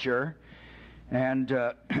 great preacher.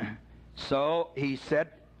 And so he said,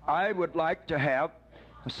 I would like to have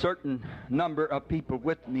a certain number of people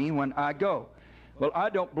with me when I go. Well, I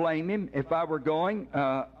don't blame him. If I were going,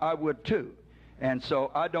 I would too. And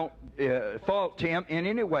so I don't fault him in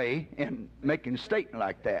any way in making a statement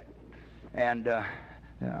like that. And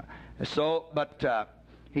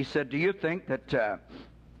he said, do you think that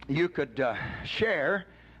you could share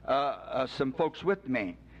some folks with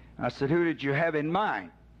me? I said, who did you have in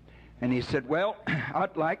mind? And he said, well,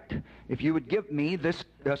 I'd like if you would give me this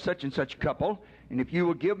such and such couple, and if you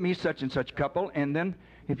would give me such and such couple, and then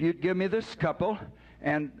if you'd give me this couple,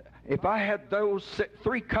 and if I had those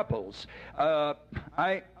three couples,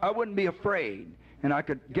 I wouldn't be afraid, and I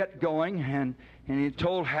could get going. And he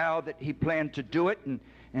told how that he planned to do it,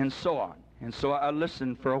 and so on. And so I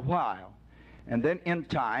listened for a while. And then in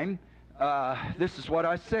time, this is what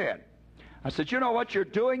I said. I said, you know what you're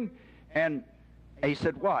doing? And he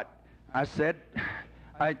said, what? I said,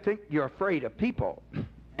 I think you're afraid of people.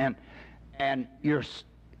 And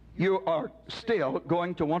you are still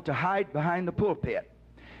going to want to hide behind the pulpit.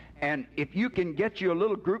 And if you can get you a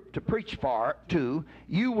little group to preach to,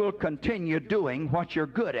 you will continue doing what you're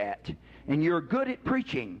good at. And you're good at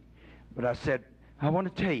preaching. But I said, I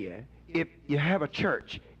want to tell you, if you have a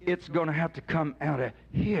church, it's going to have to come out of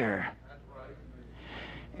here.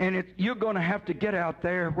 And you're going to have to get out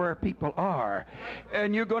there where people are.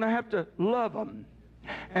 And you're going to have to love them.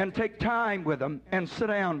 And take time with them. And sit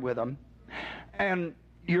down with them. And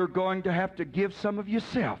you're going to have to give some of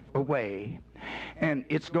yourself away. And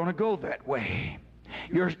it's going to go that way.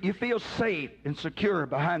 You feel safe and secure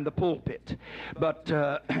behind the pulpit. But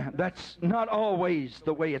that's not always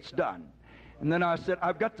the way it's done. And then I said,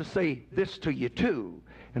 I've got to say this to you too.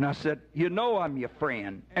 And I said, you know I'm your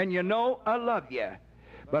friend. And you know I love you.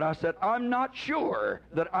 But I said, I'm not sure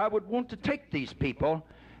that I would want to take these people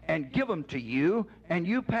and give them to you and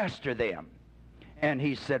you pastor them. And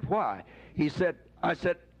he said, why? I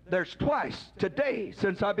said, there's twice today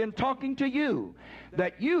since I've been talking to you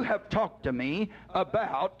that you have talked to me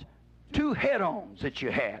about two head-ons that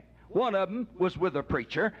you had. One of them was with a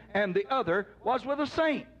preacher, and the other was with a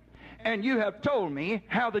saint. And you have told me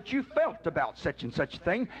how that you felt about such and such a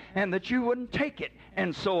thing, and that you wouldn't take it,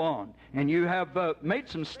 and so on. And you have made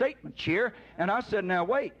some statements here, and I said, now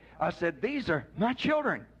wait. I said, these are my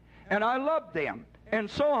children, and I love them, and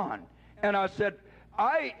so on. And I said,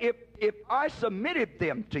 if I submitted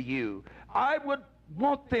them to you, I would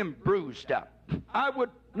want them bruised up. I would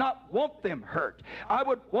not want them hurt. I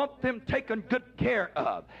would want them taken good care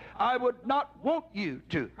of. I would not want you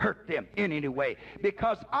to hurt them in any way,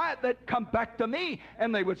 because they'd come back to me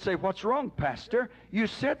and they would say, what's wrong, Pastor? You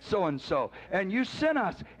said so-and-so, and you sent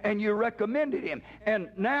us, and you recommended him. And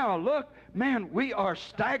now, look, man, we are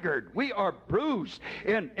staggered. We are bruised,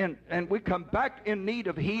 and we come back in need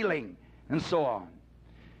of healing, and so on.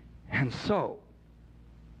 And so,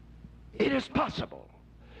 it is possible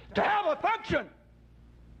to have a function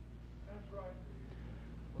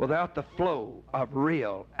without the flow of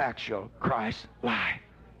real, actual Christ life.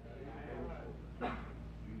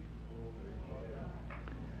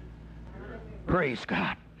 Praise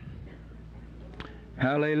God.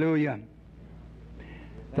 Hallelujah.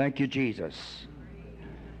 Thank you, Jesus.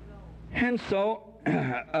 And so,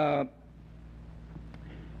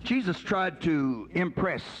 Jesus tried to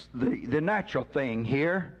impress the natural thing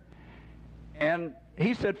here. And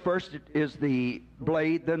he said first it is the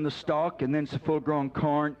blade, then the stalk, and then it's the full-grown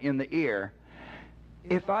corn in the ear.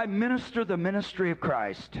 If I minister the ministry of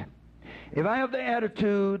Christ, if I have the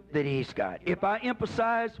attitude that he's got, if I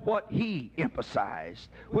emphasize what he emphasized,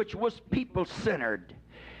 which was people-centered,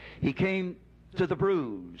 he came to the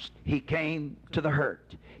bruised, he came to the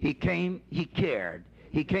hurt, he cared,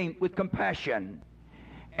 he came with compassion.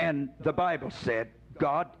 And the Bible said,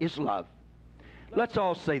 God is love. Let's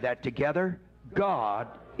all say that together. God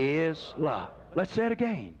is love. Let's say it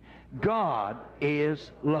again. God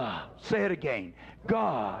is love. Say it again.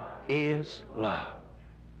 God is love.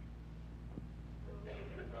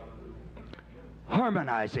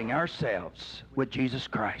 Harmonizing ourselves with Jesus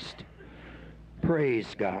Christ.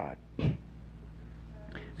 Praise God.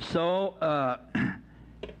 So,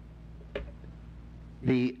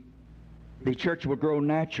 the church will grow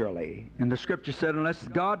naturally. And the Scripture said, unless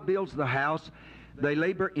God builds the house, they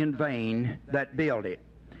labor in vain that build it.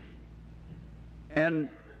 And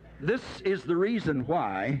this is the reason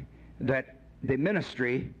why that the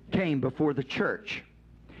ministry came before the church.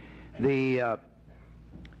 The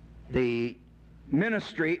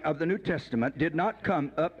ministry of the New Testament did not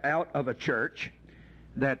come up out of a church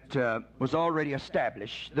that was already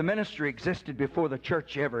established. The ministry existed before the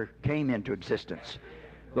church ever came into existence.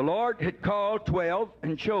 The Lord had called 12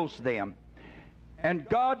 and chose them. And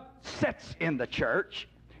God sets in the church,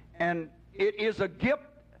 and it is a gift,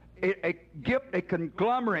 a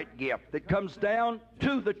conglomerate gift that comes down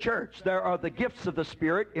to the church. There are the gifts of the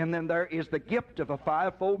Spirit, and then there is the gift of a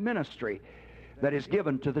fivefold ministry that is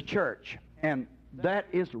given to the church. And that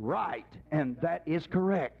is right, and that is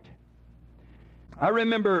correct. I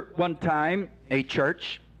remember one time a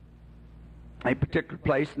church, a particular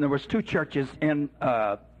place, and there was two churches in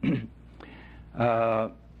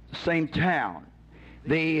same town.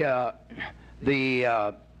 The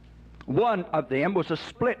one of them was a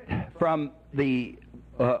split from the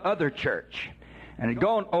other church, and had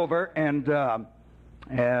gone over and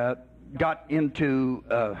got into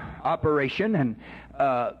operation, and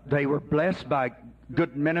they were blessed by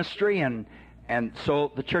good ministry, and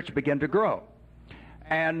so the church began to grow.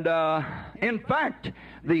 And in fact,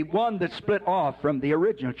 the one that split off from the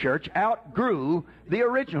original church outgrew the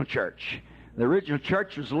original church. The original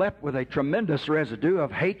church was left with a tremendous residue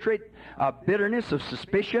of hatred, of bitterness, of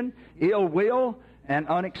suspicion, ill will, and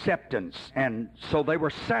unacceptance. And so they were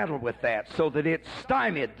saddled with that, so that it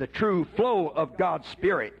stymied the true flow of God's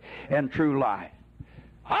Spirit and true life.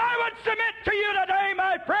 I would submit to you today,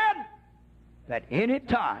 my friend, that any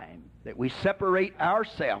time that we separate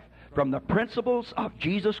ourselves from the principles of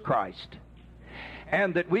Jesus Christ,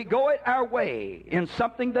 and that we go it our way in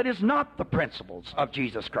something that is not the principles of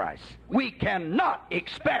Jesus Christ, we cannot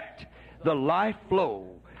expect the life flow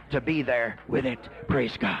to be there with it.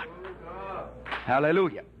 Praise God.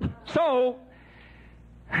 Hallelujah. So,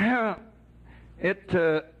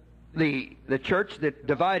 the church that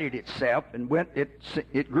divided itself and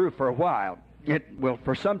it grew for a while,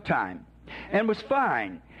 for some time, and was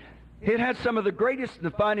fine. It had some of the greatest and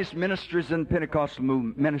the finest ministers in the Pentecostal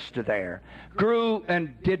movement minister there. Grew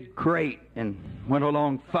and did great and went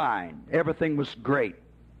along fine. Everything was great.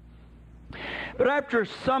 But after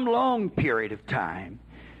some long period of time,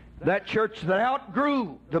 that church that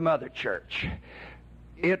outgrew the mother church.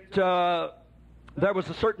 There was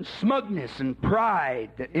a certain smugness and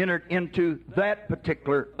pride that entered into that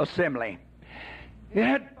particular assembly. It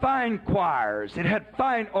had fine choirs, it had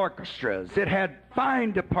fine orchestras, it had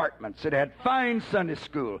fine departments, it had fine Sunday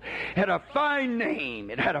school, it had a fine name,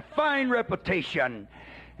 it had a fine reputation.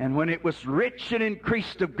 And when it was rich and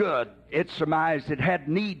increased of good, it surmised it had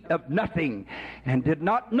need of nothing, and did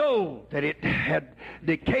not know that it had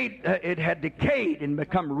decayed and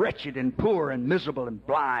become wretched and poor and miserable and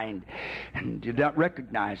blind, and did not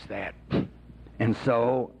recognize that. And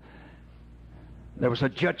so there was a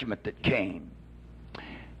judgment that came.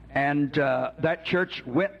 And that church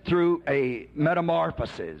went through a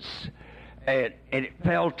metamorphosis. It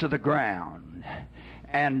fell to the ground.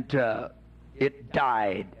 And it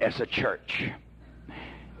died as a church.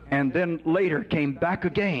 And then later came back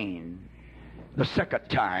again, the second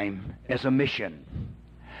time, as a mission.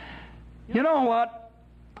 You know what?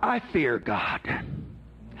 I fear God.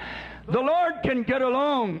 The Lord can get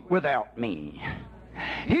along without me.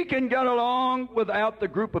 He can get along without the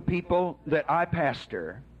group of people that I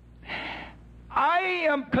pastor. I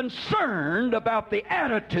am concerned about the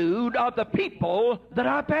attitude of the people that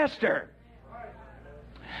I pastor.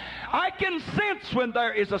 I can sense when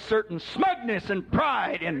there is a certain smugness and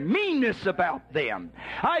pride and meanness about them.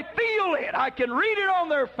 I feel it. I can read it on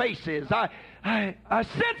their faces. I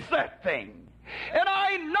sense that thing. And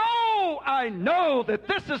I know that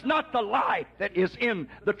this is not the life that is in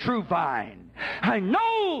the true vine. I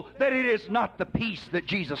know that it is not the peace that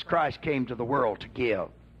Jesus Christ came to the world to give.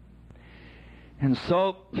 And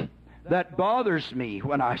so that bothers me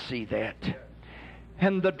when I see that.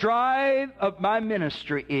 And the drive of my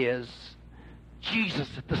ministry is Jesus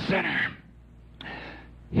at the center.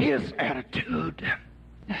 His attitude.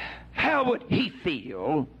 How would He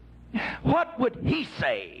feel? What would He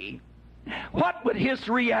say? What would His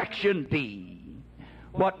reaction be?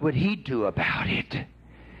 What would He do about it?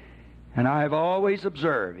 And I've always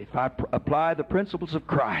observed, if I apply the principles of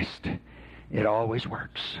Christ, it always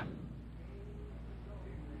works.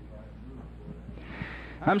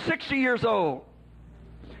 I'm 60 years old.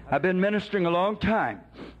 I've been ministering a long time.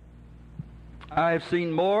 I've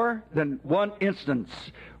seen more than one instance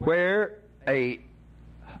where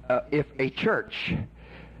if a church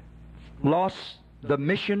lost the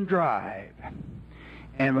mission drive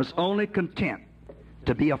and was only content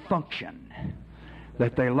to be a function,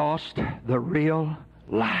 that they lost the real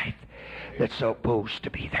life that's supposed to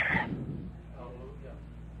be there.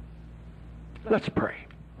 Let's pray.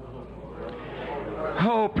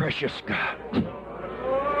 Oh, precious God.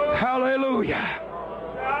 Hallelujah.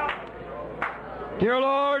 Dear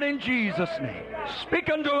Lord, in Jesus' name, speak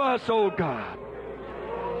unto us, O God.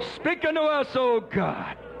 Speak unto us, O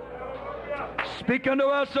God. Speak unto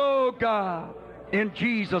us, O God, in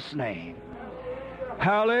Jesus' name.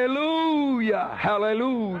 Hallelujah,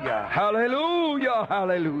 hallelujah, hallelujah,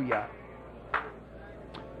 hallelujah.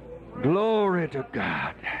 Glory to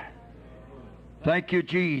God. Thank you,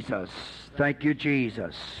 Jesus. Thank you,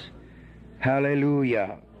 Jesus.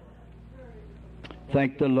 Hallelujah.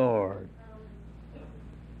 Thank the Lord.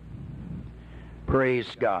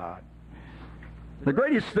 Praise God. The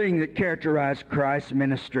greatest thing that characterized Christ's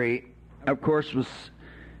ministry, of course, was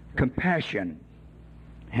compassion.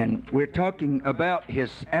 And we're talking about His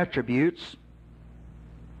attributes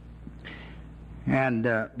and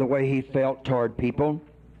the way He felt toward people.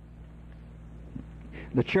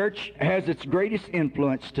 The church has its greatest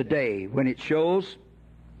influence today when it shows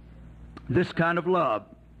this kind of love.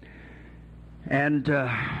 And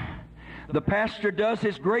the pastor does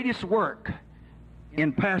his greatest work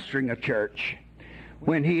in pastoring a church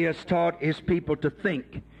when he has taught his people to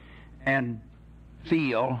think and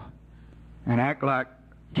feel and act like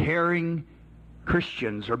caring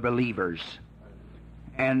Christians or believers.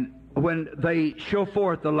 And when they show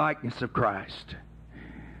forth the likeness of Christ.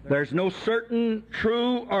 There's no certain,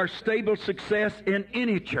 true, or stable success in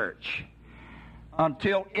any church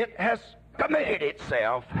until it has committed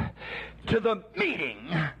itself to the meeting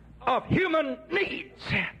of human needs.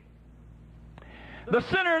 The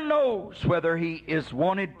sinner knows whether he is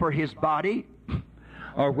wanted for his body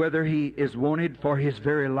or whether he is wanted for his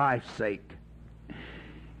very life's sake.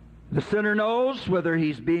 The sinner knows whether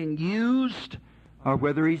he's being used or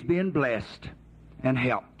whether he's being blessed and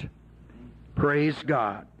helped. Praise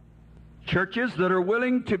God. Churches that are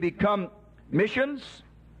willing to become missions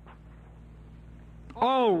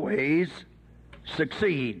always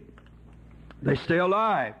succeed. They stay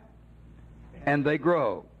alive and they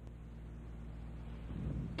grow.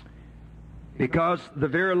 Because the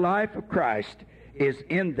very life of Christ is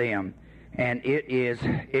in them and it is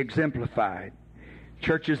exemplified.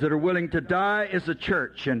 Churches that are willing to die as a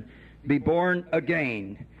church and be born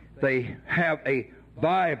again, they have a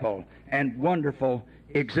viable and wonderful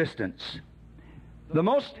existence. The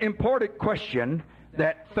most important question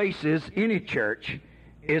that faces any church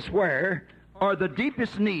is, where are the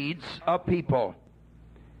deepest needs of people?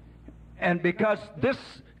 And because this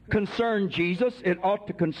concerned Jesus, it ought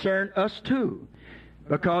to concern us too.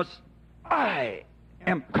 Because I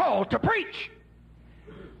am called to preach,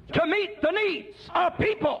 to meet the needs of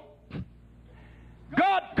people.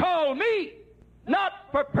 God called me not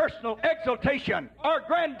for personal exaltation or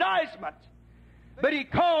aggrandizement, but He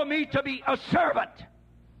called me to be a servant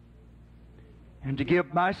and to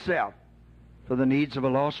give myself for the needs of a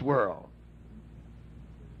lost world.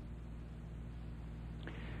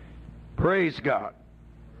 Praise God.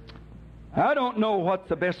 I don't know what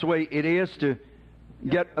the best way it is to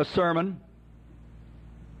get a sermon.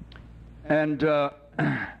 And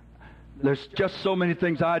there's just so many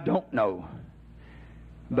things I don't know.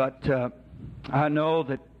 But I know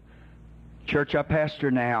that church I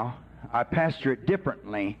pastor now, I pastor it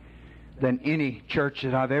differently than any church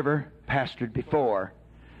that I've ever pastored before.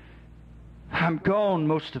 I'm gone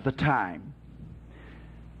most of the time.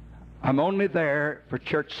 I'm only there for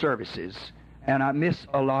church services, and I miss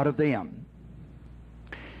a lot of them.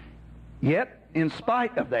 Yet, in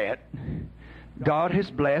spite of that, God has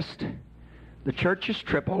blessed, the church has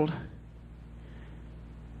tripled,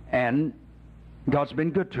 and God's been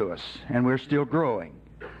good to us, and we're still growing.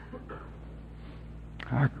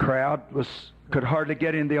 Our crowd could hardly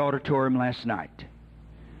get in the auditorium last night.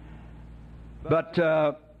 But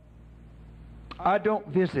I don't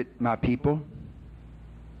visit my people.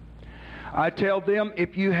 I tell them,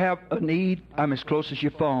 if you have a need, I'm as close as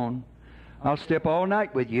your phone. I'll stay up all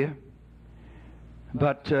night with you.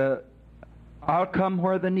 But I'll come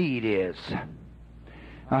where the need is.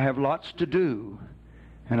 I have lots to do.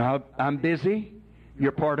 And I'm busy.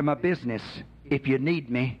 You're part of my business. If you need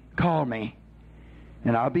me, call me,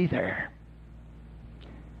 and I'll be there.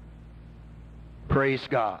 Praise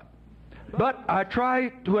God. But I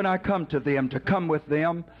try, when I come to them, to come with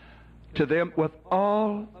them, to them with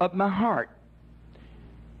all of my heart.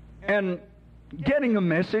 And getting a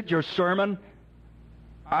message or sermon,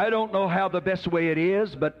 I don't know how the best way it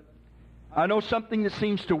is, but I know something that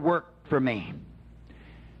seems to work for me.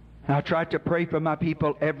 I try to pray for my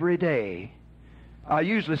people every day. I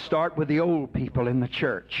usually start with the old people in the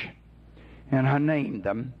church, and I name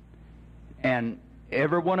them. And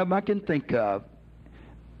every one of them I can think of.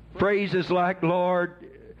 Phrases like, Lord,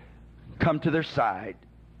 come to their side.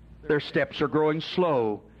 Their steps are growing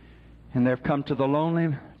slow, and they've come to the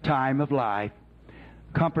lonely time of life.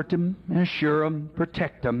 Comfort them, assure them,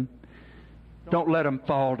 protect them. Don't let them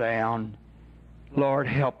fall down. Lord,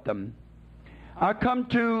 help them. I come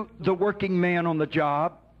to the working man on the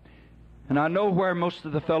job, and I know where most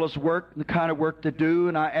of the fellows work, the kind of work they do,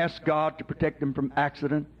 and I ask God to protect them from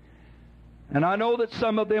accident. And I know that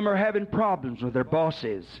some of them are having problems with their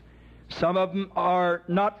bosses. Some of them are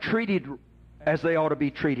not treated as they ought to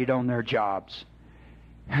be treated on their jobs.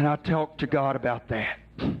 And I talk to God about that.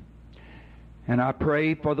 And I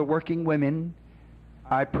pray for the working women.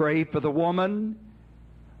 I pray for the woman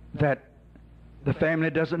that the family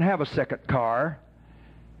doesn't have a second car,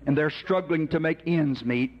 and they're struggling to make ends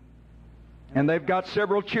meet. And they've got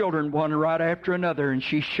several children, one right after another, and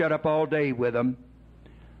she's shut up all day with them.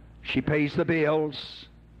 She pays the bills,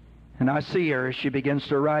 and I see her as she begins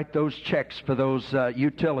to write those checks for those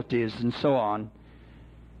utilities and so on.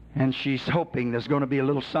 And she's hoping there's going to be a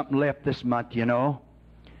little something left this month, you know.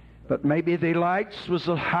 But maybe the lights was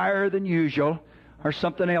a little higher than usual, or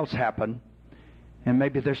something else happened. And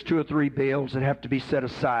maybe there's 2 or 3 bills that have to be set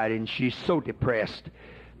aside, and she's so depressed.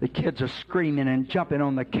 The kids are screaming and jumping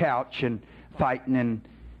on the couch and fighting, and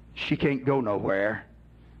she can't go nowhere.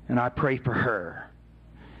 And I pray for her.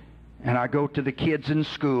 And I go to the kids in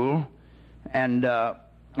school, and I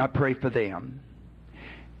pray for them.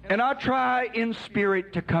 And I try in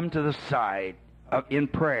spirit to come to the side in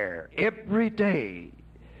prayer every day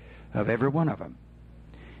of every one of them.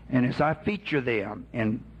 And as I feature them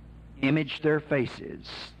and image their faces,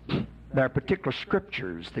 there are particular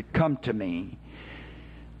scriptures that come to me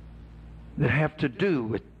that have to do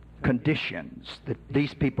with conditions that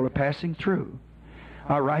these people are passing through.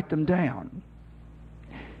 I write them down.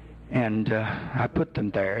 And I put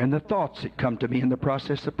them there. And the thoughts that come to me in the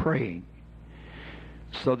process of praying.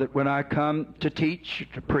 So that when I come to teach,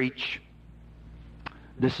 to preach,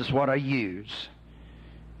 this is what I use.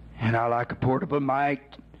 And I like a portable mic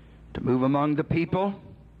to move among the people.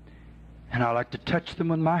 And I like to touch them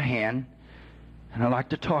with my hand. And I like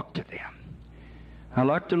to talk to them. I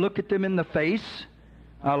like to look at them in the face.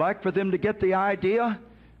 I like for them to get the idea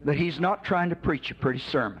that he's not trying to preach a pretty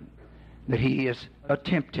sermon, that he is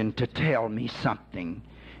attempting to tell me something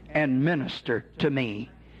and minister to me.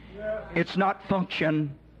 It's not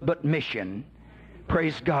function, but mission.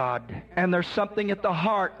 Praise God. And there's something at the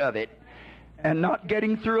heart of it, and not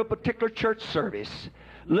getting through a particular church service.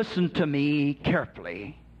 Listen to me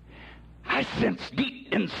carefully. I sense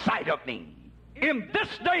deep inside of me, in this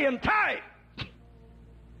day and time,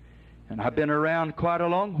 and I've been around quite a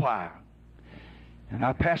long while, and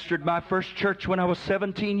I pastored my first church when I was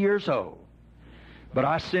 17 years old, but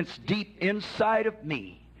I sense deep inside of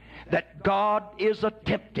me that God is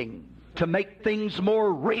attempting to make things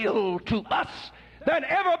more real to us than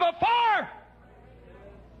ever before.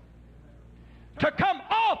 To come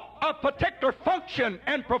off a particular function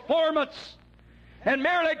and performance and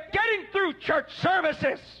merely getting through church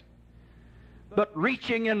services, but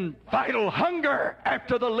reaching in vital hunger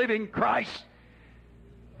after the living Christ.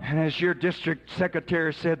 And as your district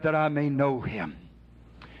secretary said, that I may know him.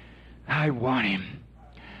 I want him.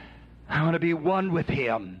 I want to be one with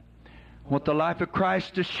him. I want the life of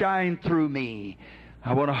Christ to shine through me.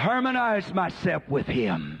 I want to harmonize myself with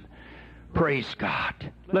him. Praise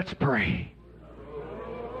God. Let's pray.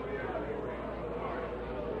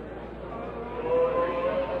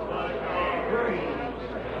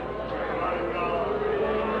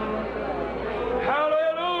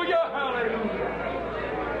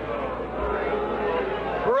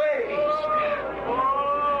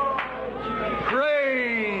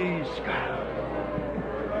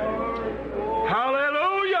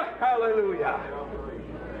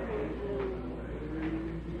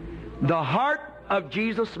 The heart of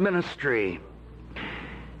Jesus' ministry.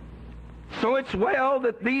 So it's well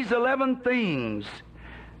that these 11 things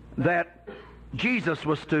that Jesus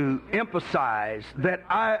was to emphasize, that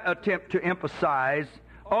I attempt to emphasize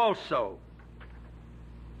also.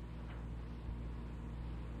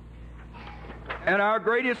 And our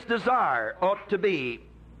greatest desire ought to be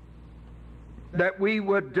that we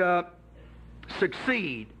would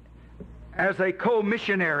succeed as a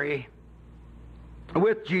co-missionary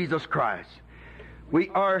with Jesus Christ. We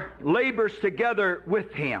are laborers together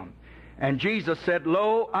with him. And Jesus said,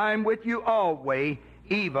 "Lo, I'm with you always,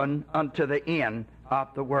 even unto the end of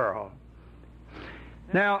the world."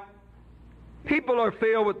 Now, people are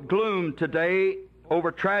filled with gloom today over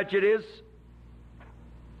tragedies.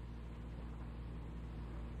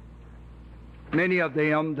 Many of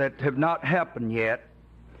them that have not happened yet.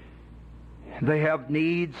 They have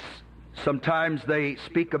needs. Sometimes they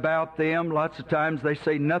speak about them. Lots of times they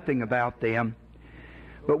say nothing about them.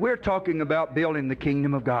 But we're talking about building the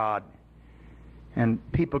kingdom of God and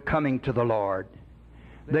people coming to the Lord.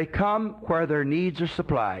 They come where their needs are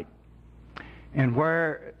supplied and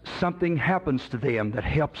where something happens to them that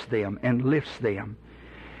helps them and lifts them.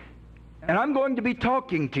 And I'm going to be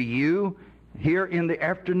talking to you here in the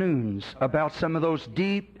afternoons about some of those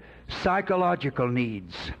deep psychological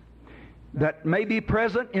needs that may be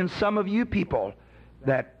present in some of you people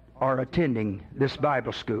that are attending this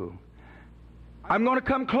Bible school. I'm going to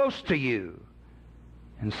come close to you.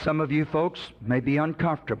 And some of you folks may be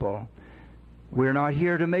uncomfortable. We're not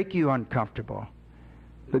here to make you uncomfortable.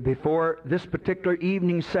 But before this particular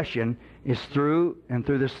evening session is through, and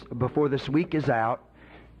before this week is out,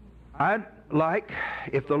 I'd like,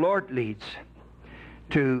 if the Lord leads,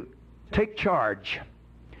 to take charge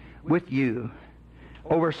with you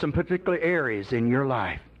over some particular areas in your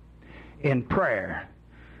life, in prayer,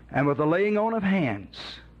 and with the laying on of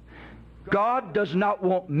hands. God does not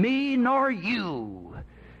want me nor you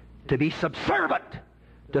to be subservient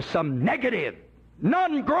to some negative,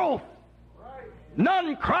 non-growth,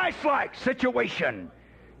 non-Christ-like situation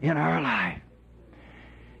in our life.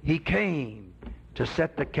 He came to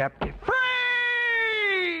set the captive free.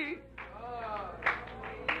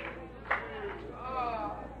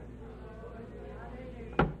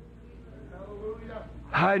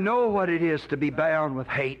 I know what it is to be bound with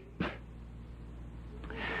hate.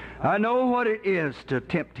 I know what it is to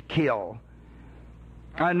attempt to kill.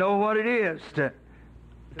 I know what it is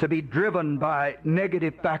to be driven by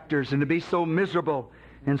negative factors and to be so miserable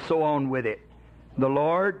and so on with it. The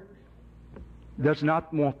Lord does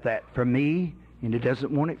not want that for me, and He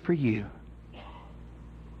doesn't want it for you.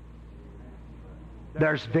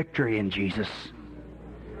 There's victory in Jesus.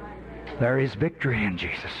 There is victory in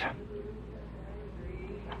Jesus.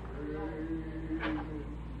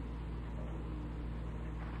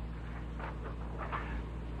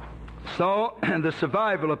 So, the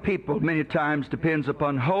survival of people many times depends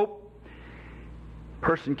upon hope. A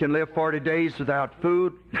person can live 40 days without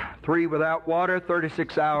food, 3 without water,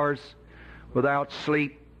 36 hours without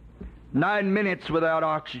sleep, 9 minutes without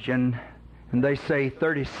oxygen, and they say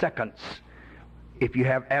 30 seconds. If you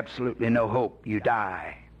have absolutely no hope, you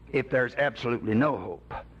die. If there's absolutely no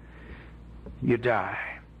hope, you die.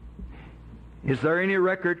 Is there any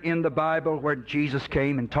record in the Bible where Jesus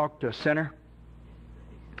came and talked to a sinner,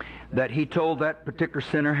 that he told that particular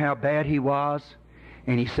sinner how bad he was,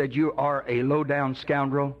 and he said, you are a low-down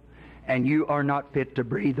scoundrel, and you are not fit to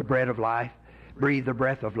breathe the breath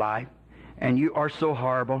of life, and you are so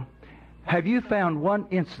horrible? Have you found one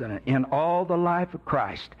incident in all the life of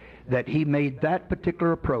Christ that he made that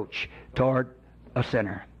particular approach toward a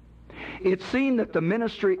sinner? It seemed that the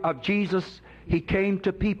ministry of Jesus, he came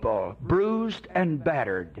to people bruised and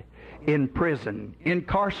battered, in prison,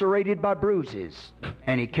 incarcerated by bruises,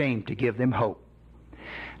 and he came to give them hope.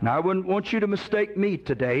 Now, I wouldn't want you to mistake me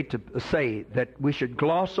today to say that we should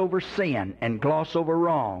gloss over sin and gloss over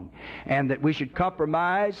wrong, and that we should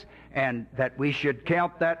compromise, and that we should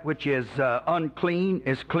count that which is unclean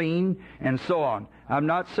as clean, and so on. I'm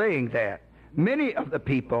not saying that. Many of the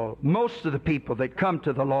people, most of the people that come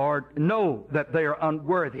to the Lord know that they are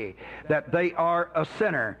unworthy, that they are a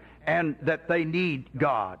sinner, and that they need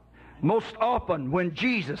God. Most often when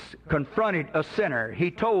Jesus confronted a sinner, he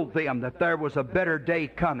told them that there was a better day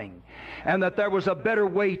coming and that there was a better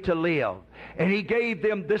way to live. And he gave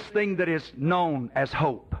them this thing that is known as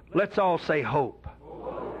hope. Let's all say hope.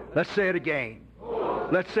 Let's say it again.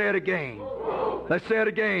 Let's say it again. Let's say it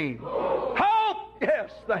again. Hope! Yes,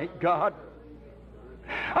 thank God.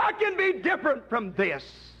 I can be different from this.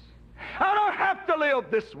 I don't have to live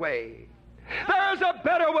this way. There is a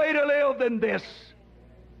better way to live than this.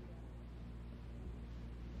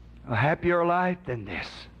 A happier life than this.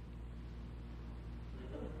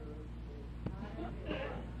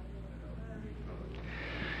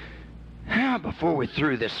 Now, before we're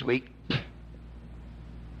through this week,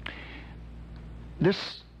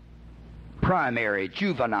 this primary,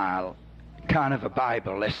 juvenile kind of a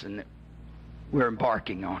Bible lesson that we're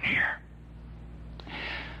embarking on here,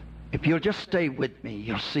 if you'll just stay with me,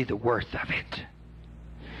 you'll see the worth of it.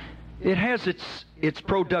 It has its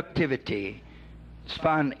productivity, its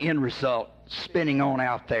fine end result spinning on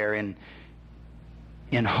out there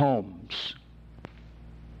in homes.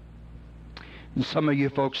 And some of you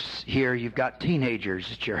folks here, you've got teenagers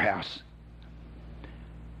at your house.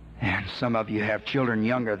 And some of you have children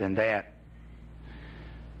younger than that.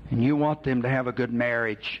 And you want them to have a good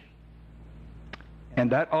marriage.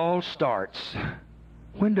 And that all starts.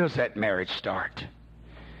 When does that marriage start?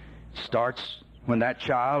 It starts when that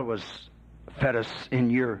child was fetus in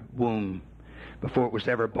your womb, before it was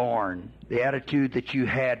ever born. The attitude that you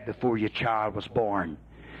had before your child was born.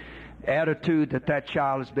 The attitude that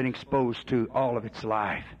child has been exposed to all of its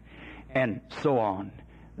life. And so on.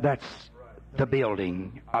 That's the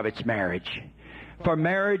building of its marriage. For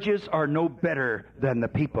marriages are no better than the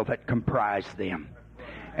people that comprise them.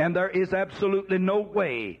 And there is absolutely no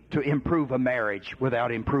way to improve a marriage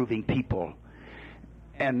without improving people.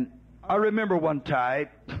 And I remember one time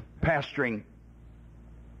pastoring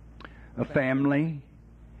a family.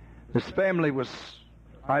 This family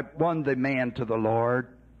I won the man to the Lord.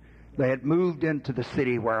 They had moved into the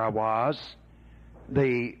city where I was.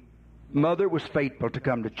 The mother was faithful to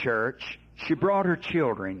come to church. She brought her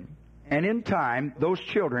children. And in time, those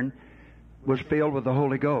children was filled with the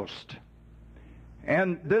Holy Ghost.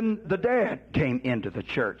 And then the dad came into the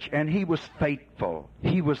church, and he was faithful.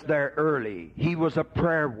 He was there early. He was a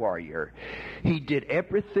prayer warrior. He did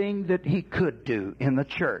everything that he could do in the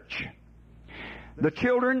church. The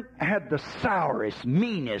children had the sourest,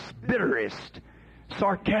 meanest, bitterest,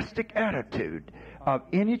 sarcastic attitude of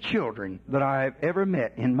any children that I have ever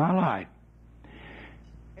met in my life.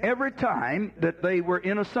 Every time that they were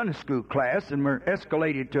in a Sunday school class and were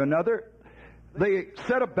escalated to another, they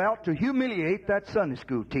set about to humiliate that Sunday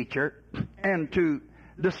school teacher and to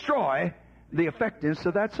destroy the effectiveness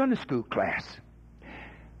of that Sunday school class.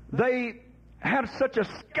 They had such a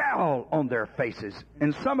scowl on their faces,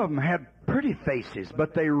 and some of them had pretty faces,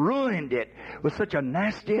 but they ruined it with such a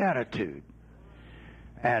nasty attitude.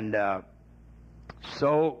 And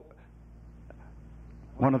so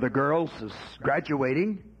one of the girls is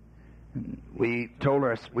graduating. We told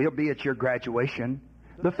her, we'll be at your graduation.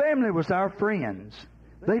 The family was our friends.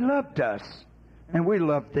 They loved us, and we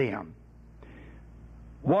loved them.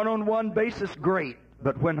 One-on-one basis, great.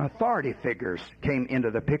 But when authority figures came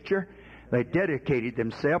into the picture, they dedicated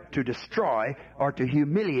themselves to destroy or to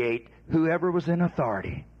humiliate whoever was in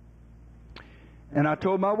authority. And I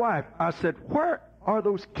told my wife, I said, where are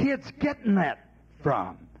those kids getting that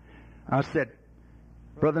from? I said,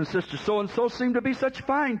 brother and sister so-and-so seem to be such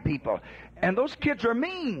fine people. And those kids are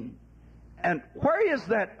mean. And where is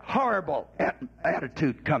that horrible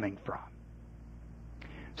attitude coming from?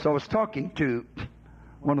 So I was talking to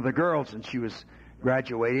one of the girls, and she was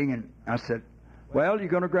graduating, and I said, well, you're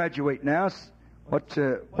going to graduate now. What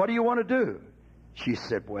do you want to do? She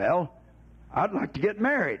said, well, I'd like to get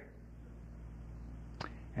married.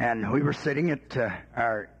 And we were sitting at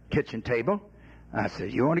our kitchen table. I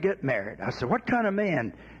said, you want to get married? I said, what kind of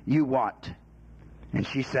man you want? And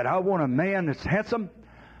she said, I want a man that's handsome.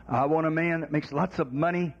 I want a man that makes lots of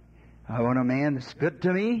money. I want a man that's good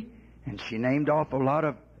to me. And she named off a lot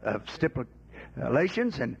of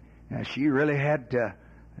stipulations, and she really had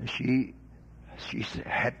she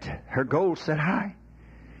had her goals set high.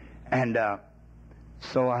 And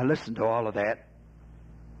so I listened to all of that.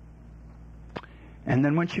 And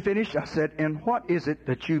then when she finished, I said, and what is it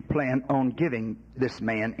that you plan on giving this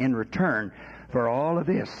man in return for all of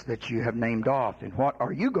this that you have named off? And what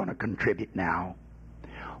are you going to contribute now?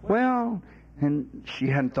 Well, and she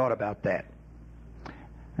hadn't thought about that.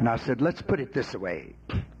 And I said, let's put it this way.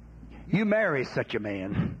 You marry such a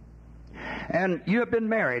man, and you have been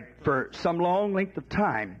married for some long length of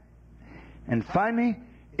time. And finally,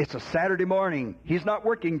 it's a Saturday morning. He's not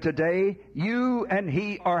working today. You and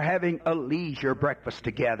he are having a leisure breakfast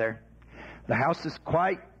together. The house is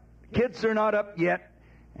quiet. Kids are not up yet.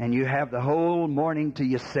 And you have the whole morning to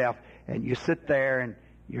yourself. And you sit there and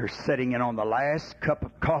you're sitting in on the last cup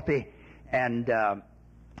of coffee. And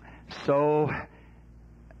so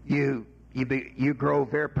you grow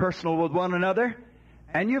very personal with one another.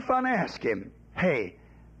 And you finally ask him, hey,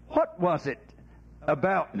 what was it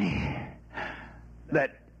about me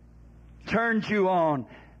that turned you on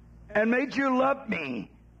and made you love me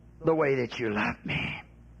the way that you love me?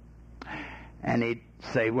 And he'd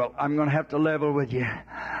say, well, I'm going to have to level with you.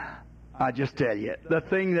 I just tell you, the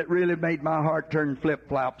thing that really made my heart turn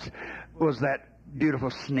flip-flops was that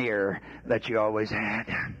beautiful sneer that you always had.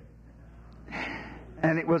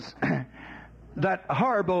 And it was that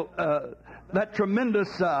horrible, that tremendous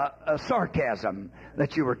sarcasm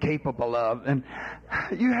that you were capable of. And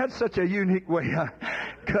you had such a unique way of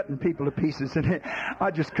cutting people to pieces, and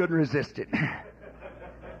I just couldn't resist it.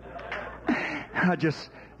 I just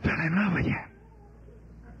fell in love with you.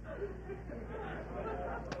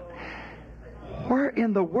 Where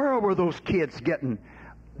in the world were those kids getting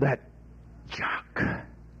that junk?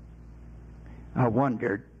 I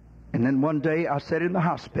wondered. And then one day I sat in the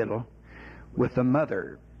hospital with a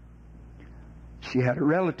mother. She had a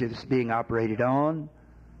relative that's being operated on.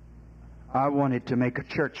 I wanted to make a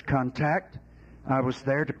church contact. I was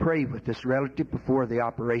there to pray with this relative before the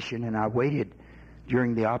operation, and I waited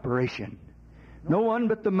during the operation. No one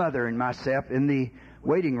but the mother and myself in the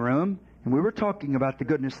waiting room, and we were talking about the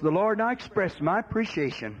goodness of the Lord, and I expressed my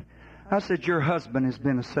appreciation. I said, your husband has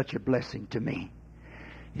been such a blessing to me.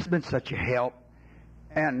 He's been such a help,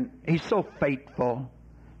 and he's so faithful.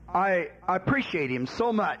 I appreciate him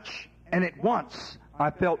so much. And at once,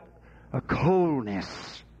 I felt a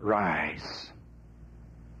coldness rise.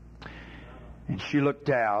 And she looked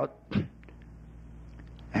out,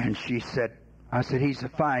 and she said, I said, he's a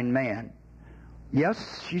fine man.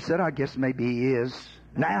 Yes, she said, I guess maybe he is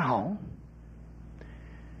now.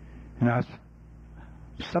 And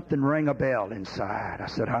something rang a bell inside. I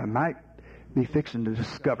said, I might be fixing to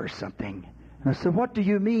discover something. And I said, what do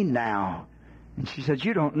you mean now? And she said,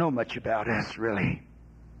 you don't know much about us, really.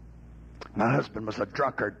 My husband was a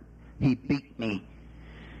drunkard. He beat me.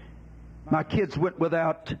 My kids went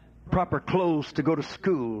without proper clothes to go to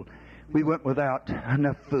school. We went without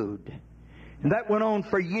enough food. And that went on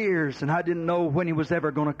for years, and I didn't know when he was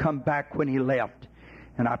ever going to come back when he left.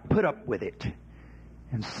 And I put up with it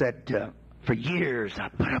and said, for years I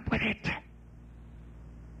put up with it.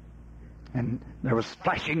 And there was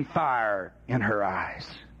flashing fire in her eyes.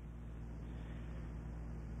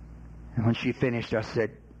 And when she finished, I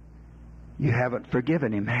said, you haven't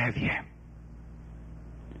forgiven him, have you?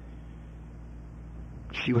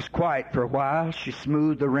 She was quiet for a while. She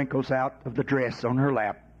smoothed the wrinkles out of the dress on her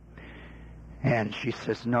lap. And she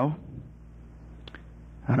says, no,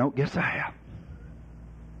 I don't guess I have.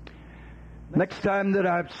 Next time that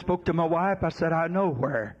I spoke to my wife, I said, I know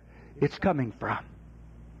where it's coming from.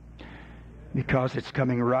 Because it's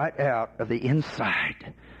coming right out of the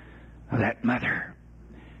inside of that mother.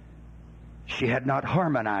 She had not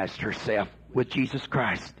harmonized herself with Jesus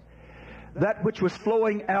Christ. That which was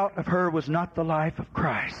flowing out of her was not the life of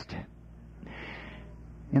Christ.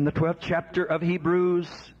 In the 12th chapter of Hebrews,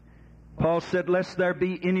 Paul said, lest there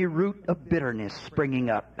be any root of bitterness springing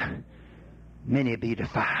up, many be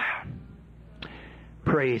defiled.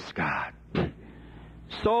 Praise God.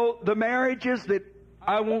 So the marriages that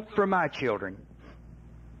I want for my children,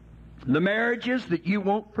 the marriages that you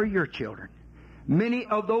want for your children, many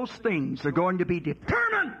of those things are going to be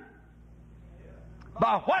determined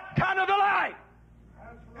by what kind of a life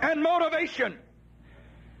and motivation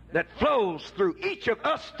that flows through each of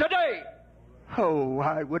us today. Oh,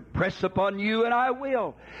 I would press upon you, and I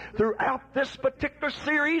will, throughout this particular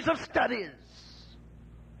series of studies.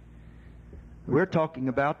 We're talking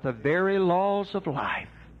about the very laws of life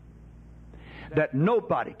that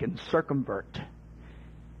nobody can circumvent.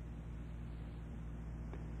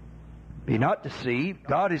 Be not deceived,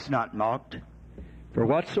 God is not mocked. For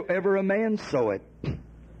whatsoever a man soweth,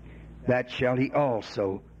 that shall he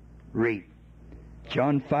also reap.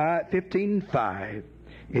 John 15:5.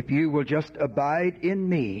 If you will just abide in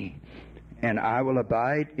me, and I will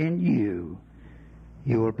abide in you,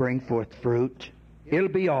 you will bring forth fruit. It'll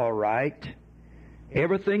be all right.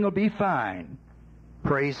 Everything will be fine.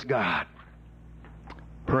 Praise God.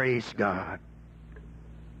 Praise God.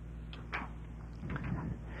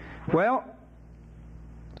 Well,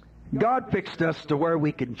 God fixed us to where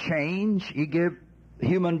we can change. He gave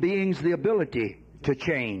human beings the ability to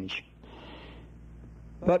change.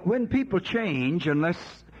 But when people change, unless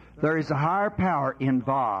there is a higher power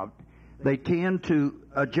involved, they tend to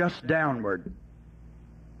adjust downward.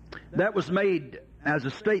 That was made as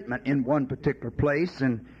a statement in one particular place,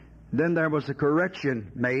 and then there was a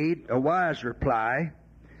correction made, a wise reply,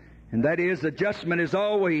 and that is, adjustment is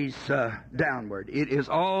always downward. It is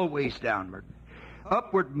always downward.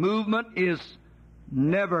 Upward movement is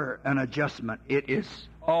never an adjustment. It is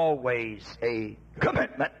always a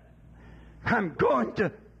commitment. I'm going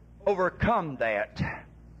to overcome that.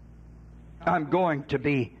 I'm going to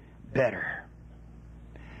be better.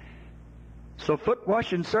 So foot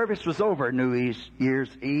washing service was over New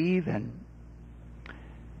Year's Eve, and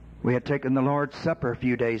we had taken the Lord's Supper a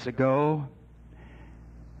few days ago.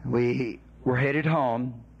 We were headed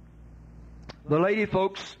home. The lady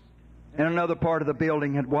folks in another part of the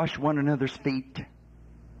building had washed one another's feet.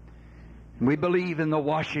 We believe in the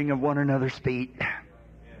washing of one another's feet.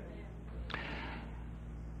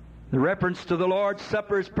 The reference to the Lord's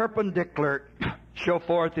Supper is perpendicular. Show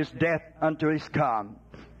forth His death unto His come.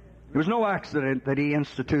 It was no accident that He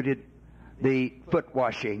instituted the foot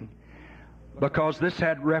washing, because this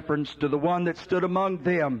had reference to the one that stood among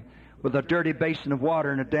them with a dirty basin of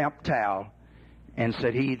water and a damp towel, and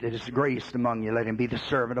said, "He that is greatest among you, let him be the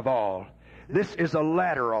servant of all." This is a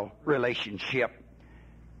lateral relationship.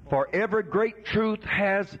 For every great truth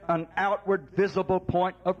has an outward visible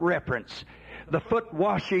point of reference. The foot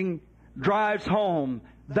washing drives home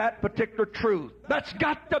that particular truth. That's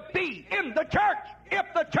got to be in the church if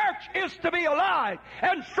the church is to be alive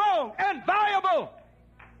and strong and viable.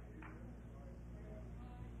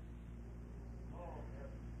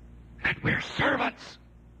 That we're servants.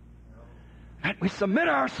 That we submit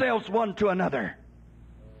ourselves one to another.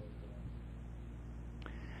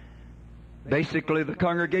 Basically, the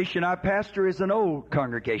congregation I pastor is an old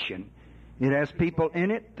congregation. It has people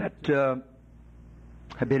in it that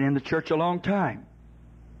have been in the church a long time.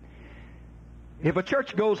 If a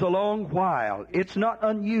church goes a long while, it's not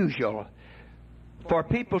unusual for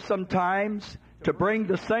people sometimes to bring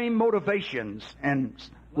the same motivations and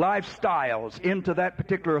lifestyles into that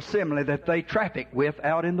particular assembly that they traffic with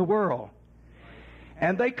out in the world.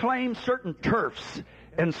 And they claim certain turfs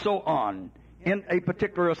and so on in a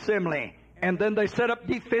particular assembly. And then they set up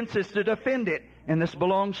defenses to defend it. And this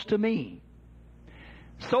belongs to me.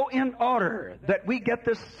 So in order that we get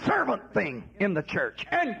this servant thing in the church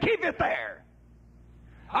and keep it there,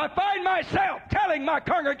 I find myself telling my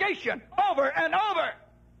congregation over and over,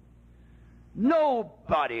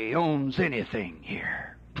 nobody owns anything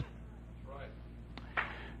here.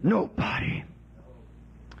 Nobody.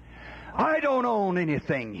 I don't own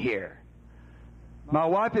anything here. My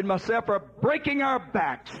wife and myself are breaking our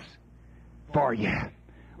backs for you.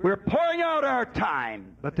 We're pouring out our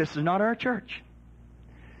time, but this is not our church.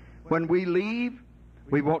 When we leave,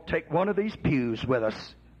 we won't take one of these pews with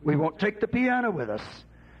us. We won't take the piano with us.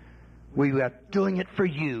 We are doing it for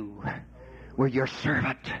you. We're your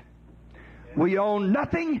servant. We own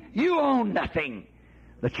nothing. You own nothing.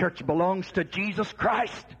 The church belongs to Jesus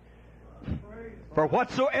Christ. For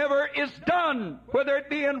whatsoever is done, whether it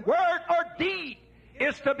be in word or deed,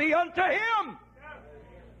 is to be unto Him.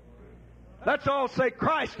 Let's all say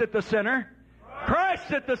Christ at the center.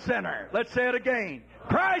 Christ at the center. Let's say it again.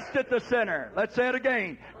 Christ at the center. Let's say it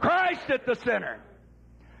again. Christ at the center.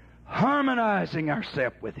 Harmonizing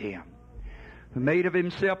ourselves with Him, who made of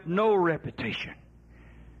Himself no reputation.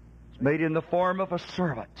 He's made in the form of a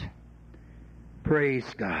servant.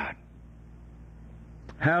 Praise God.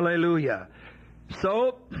 Hallelujah.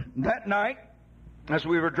 So, that night, as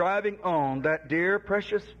we were driving on, that dear,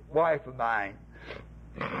 precious wife of mine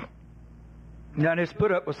that has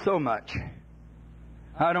put up with so much.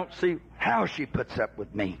 I don't see how she puts up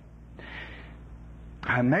with me.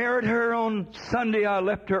 I married her on Sunday. I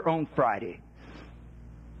left her on Friday.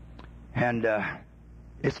 And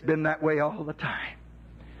it's been that way all the time.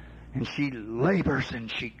 And she labors and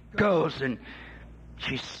she goes and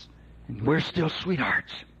we're still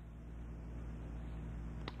sweethearts.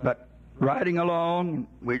 But riding along,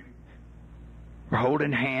 we're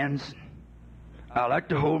holding hands. I like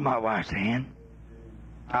to hold my wife's hand.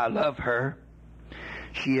 I love her.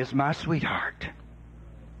 She is my sweetheart.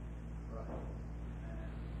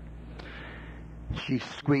 She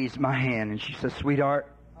squeezed my hand and she said,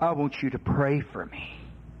 "Sweetheart, I want you to pray for me."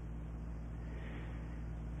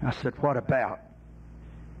 I said, "What about?"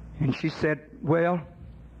 And she said, "Well,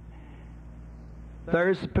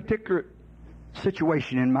 there's a particular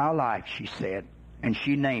situation in my life," she said, and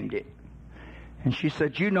she named it. And she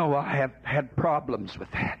said, "You know, I have had problems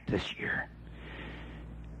with that this year."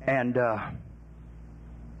 And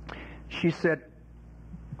she said,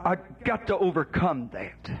 "I got to overcome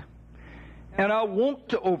that. And I want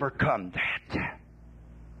to overcome that."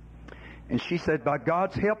 And she said, "By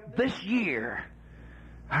God's help, this year,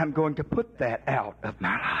 I'm going to put that out of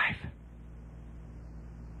my life."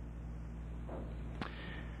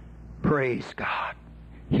 Praise God.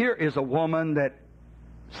 Here is a woman that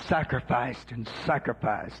sacrificed, and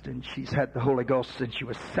she's had the Holy Ghost since she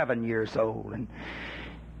was 7 years old,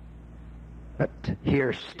 but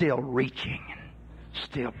here still reaching,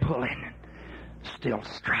 still pulling, still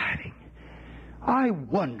striving. I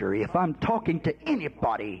wonder if I'm talking to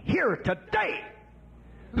anybody here today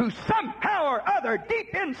who somehow or other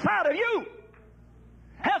deep inside of you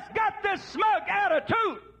has got this smug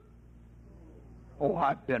attitude. Oh,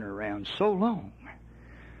 I've been around so long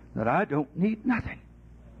that I don't need nothing.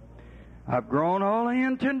 I've grown all I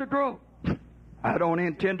intend to grow. I don't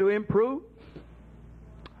intend to improve.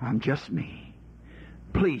 I'm just me.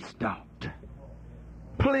 Please don't.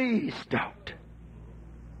 Please don't.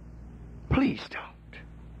 Please don't.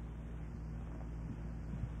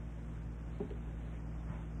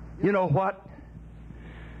 You know what?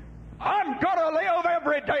 I'm going to live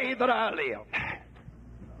every day that I live.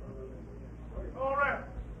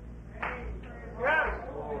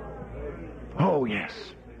 Oh,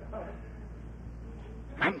 yes.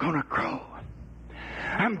 I'm going to grow.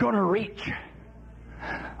 I'm going to reach.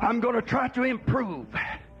 I'm going to try to improve.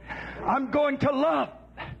 I'm going to love.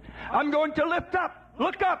 I'm going to lift up,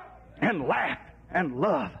 look up, and laugh, and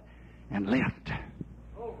love, and lift.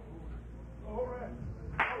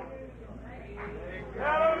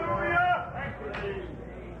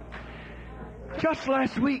 Just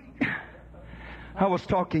last week, I was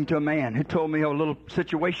talking to a man who told me a little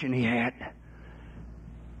situation he had.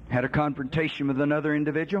 Had a confrontation with another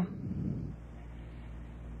individual.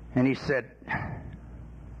 And he said,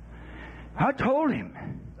 I told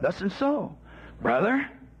him, thus and so. Brother,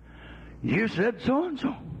 you said so and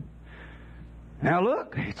so. Now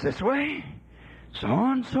look, it's this way. So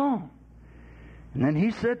and so. And then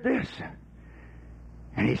he said this.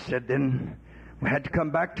 And he said, then we had to come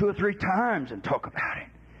back 2 or 3 times and talk about it.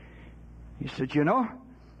 He said, you know,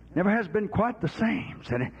 never has been quite the same.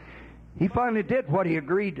 Said he finally did what he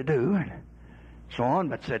agreed to do, and so on.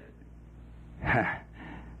 But said,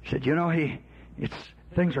 you know,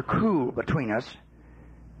 things are cool between us,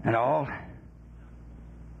 and all.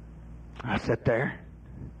 I sat there.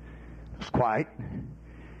 It was quiet,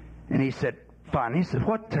 and he said, finally, he said,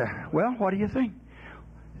 what do you think?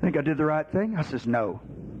 Think I did the right thing? I says, no.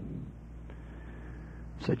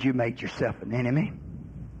 Said, you made yourself an enemy.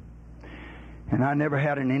 And I never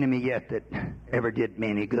had an enemy yet that ever did me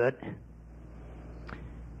any good.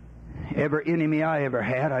 Every enemy I ever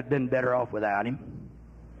had, I'd been better off without him.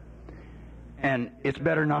 And it's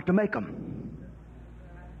better not to make them.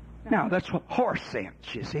 Now, that's horse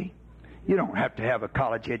sense, you see. You don't have to have a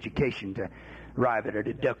college education to arrive at a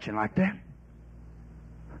deduction like that.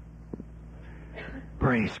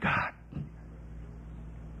 Praise God.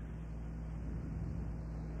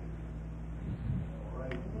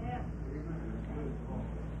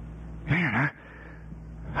 Man,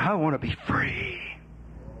 I want to be free.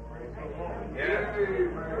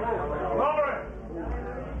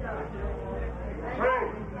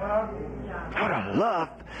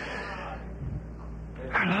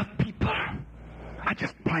 I love people. I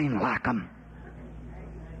just plain like them.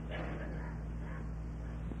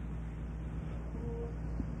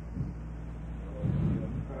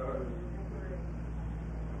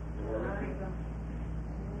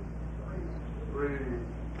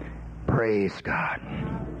 Praise God.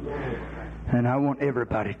 And I want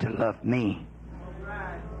everybody to love me.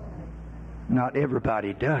 Not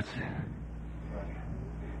everybody does.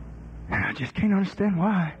 And I just can't understand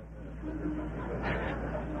why.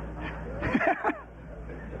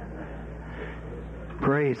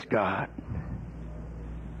 Praise God.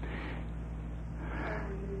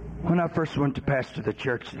 When I first went to pastor the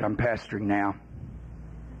church that I'm pastoring now,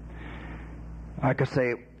 like I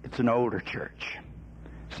say, it's an older church.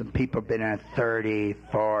 Some people have been in 30,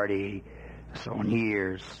 40, so on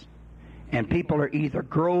years. And people are either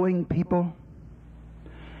growing people,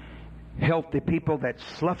 healthy people that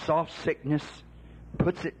sloughs off sickness,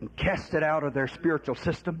 puts it and casts it out of their spiritual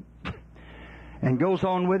system, and goes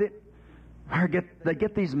on with it, or they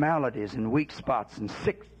get these maladies and weak spots and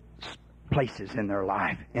sick places in their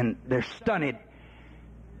life, and they're stunted,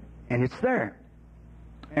 and it's there.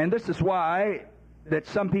 And this is why that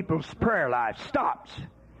some people's prayer life stops,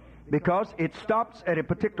 because it stops at a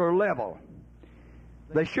particular level.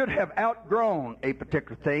 They should have outgrown a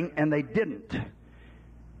particular thing, and they didn't.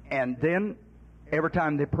 And then, every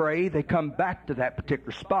time they pray, they come back to that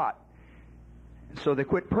particular spot. So they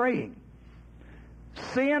quit praying.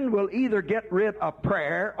 Sin will either get rid of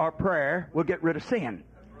prayer, or prayer will get rid of sin.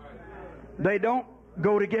 They don't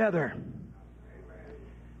go together.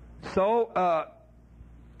 So,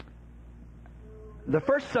 the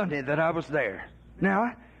first Sunday that I was there, now,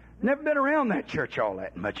 I've never been around that church all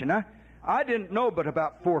that much, and I didn't know but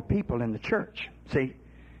about 4 people in the church, see,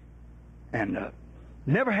 and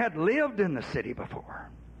never had lived in the city before.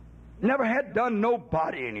 Never had done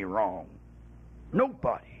nobody any wrong.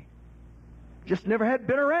 Nobody. Just never had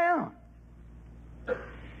been around.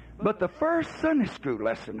 But the first Sunday school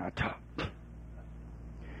lesson I taught,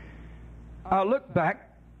 I looked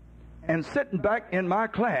back, and sitting back in my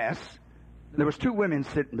class, there was 2 women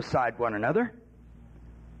sitting beside one another,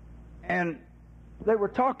 and they were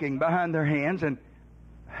talking behind their hands, and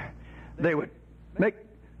they would make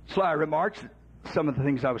sly remarks at some of the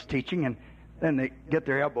things I was teaching, and then they get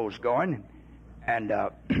their elbows going, and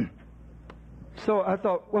so I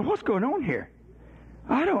thought, well, what's going on here?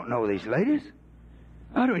 I don't know these ladies.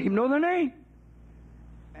 I don't even know their name.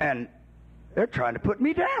 And they're trying to put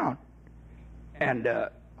me down. And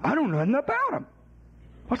I don't know nothing about them.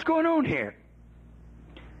 What's going on here?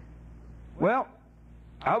 Well,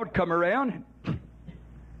 I would come around and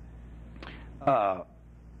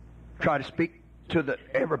try to speak to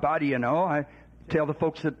everybody, you know. I tell the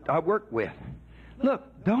folks that I work with, look,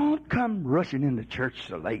 don't come rushing into church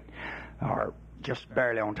so late or just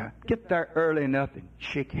barely on time. Get there early enough and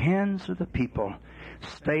shake hands with the people.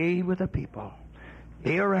 Stay with the people.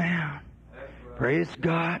 Be around. Praise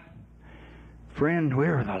God. Friend,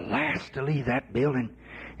 we're the last to leave that building.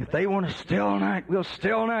 If they want to stay all night, we'll stay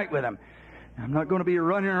all night with them. I'm not going to be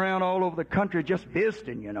running around all over the country just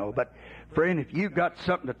visiting, you know. But, friend, if you've got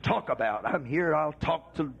something to talk about, I'm here. I'll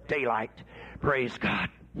talk till daylight. Praise God.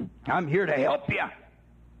 I'm here to help you.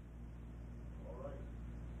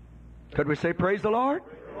 Could we say praise the Lord?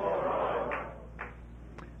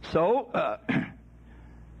 So,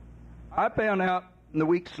 I found out in the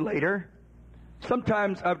weeks later,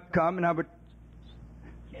 sometimes I would come and I would,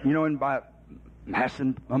 you know, and by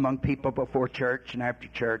passing among people before church and after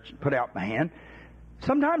church and put out my hand.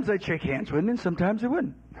 Sometimes they'd shake hands with me and sometimes they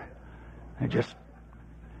wouldn't.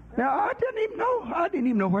 Now I didn't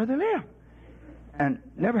even know where they lived. And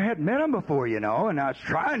never had met them before, you know, and I was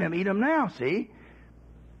trying to meet them now, see?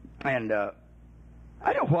 And I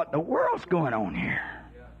don't know what in the world's going on here.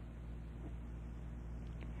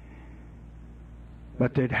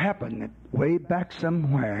 But it happened that way back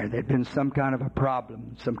somewhere, there'd been some kind of a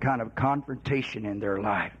problem, some kind of confrontation in their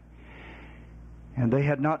life. And they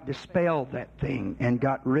had not dispelled that thing and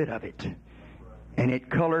got rid of it. And it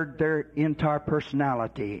colored their entire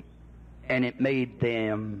personality. And it made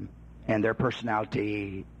them and their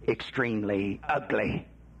personality extremely ugly.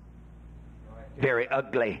 Very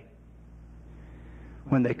ugly.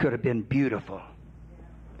 When they could have been beautiful.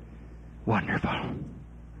 Wonderful.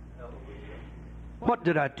 What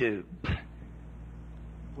did I do?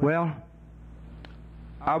 Well,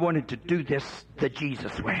 I wanted to do this the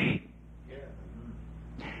Jesus way.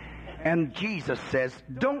 And Jesus says,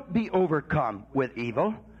 don't be overcome with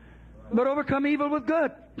evil, but overcome evil with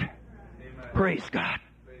good. Praise God.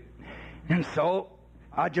 And so,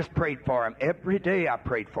 I just prayed for him. Every day I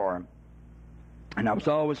prayed for him. And I was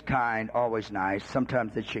always kind, always nice.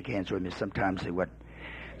 Sometimes they'd shake hands with me, sometimes they wouldn't.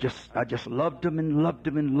 I just loved them and loved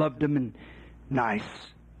them and loved them and nice.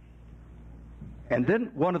 And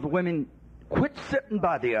then one of the women quit sitting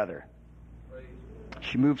by the other.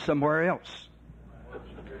 She moved somewhere else.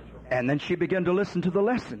 And then she began to listen to the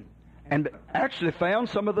lesson. and actually found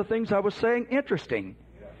some of the things I was saying interesting,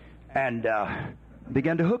 and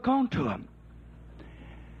began to hook on to them.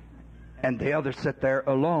 And the others sat there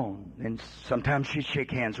alone, and sometimes she'd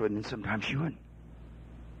shake hands with me, and sometimes she wouldn't.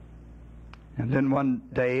 And then one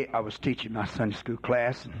day I was teaching my Sunday school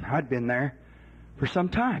class, and I'd been there for some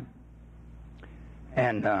time.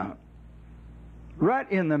 And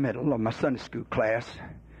right in the middle of my Sunday school class,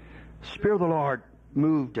 the Spirit of the Lord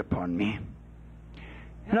moved upon me,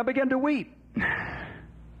 and I began to weep.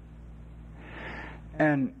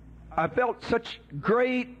 And I felt such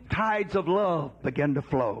great tides of love begin to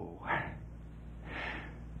flow.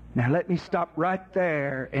 Now let me stop right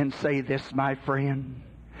there and say this, my friend.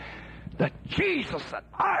 The Jesus that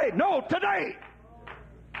I know today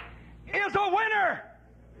is a winner.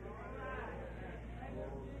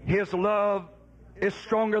 His love is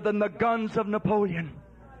stronger than the guns of Napoleon.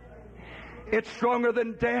 It's stronger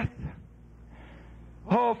than death.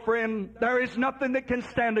 Oh, friend, there is nothing that can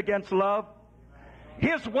stand against love.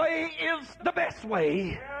 His way is the best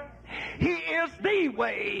way. He is the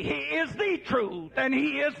way. He is the truth. And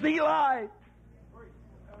He is the life.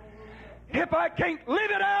 If I can't live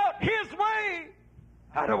it out His way,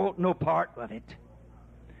 I don't want no part of it.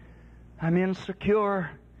 I'm insecure.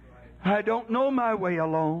 I don't know my way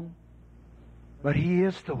alone. But He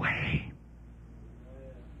is the way.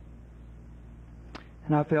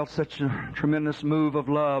 And I felt such a tremendous move of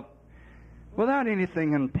love without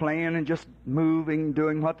anything in plan, and just moving,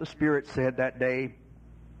 doing what the Spirit said that day.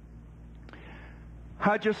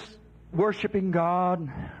 I just worshiping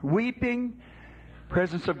God, weeping,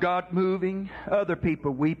 presence of God moving, other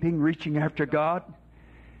people weeping, reaching after God.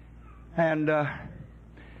 And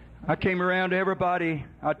I came around to everybody.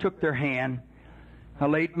 I took their hand. I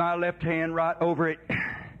laid my left hand right over it.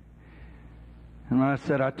 And when I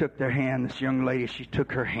said I took their hand, this young lady, she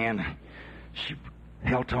took her hand. She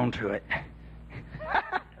held on to it.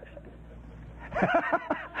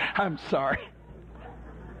 I'm sorry.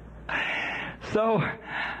 So,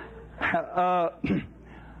 I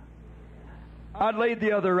laid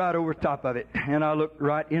the other right over top of it, and I looked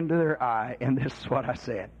right into their eye, and this is what I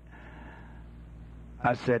said.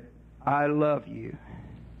 I said, I love you,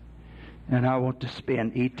 and I want to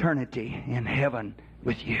spend eternity in heaven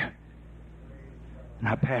with you. And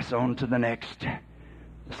I pass on to the next,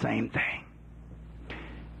 the same thing.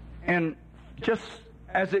 And just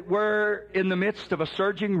as it were, in the midst of a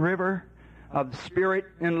surging river of the Spirit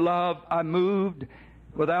and love, I moved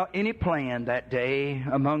without any plan that day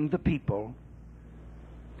among the people.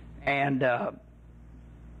 And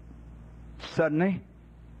suddenly,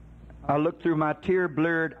 I looked through my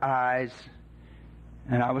tear-blurred eyes,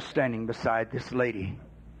 and I was standing beside this lady.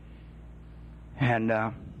 And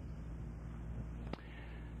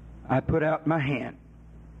I put out my hand.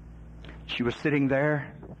 She was sitting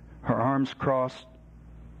there, her arms crossed,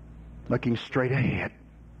 looking straight ahead.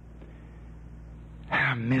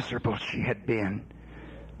 How miserable she had been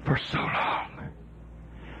for so long.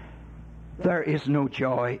 There is no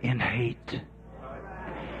joy in hate.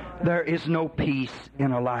 There is no peace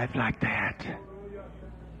in a life like that.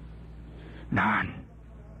 None.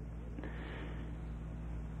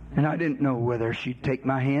 And I didn't know whether she'd take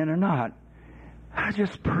my hand or not. I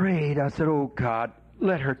just prayed. I said, oh God,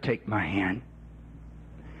 let her take my hand.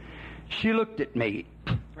 She looked at me,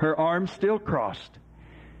 her arms still crossed.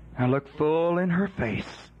 I looked full in her face.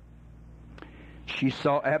 She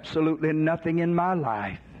saw absolutely nothing in my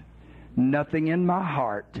life, nothing in my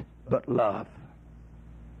heart but love.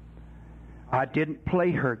 I didn't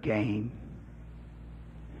play her game.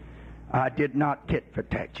 I did not tit for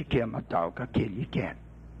tat. You kill my dog, I'll kill your cat.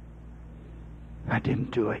 I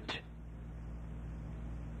didn't do it.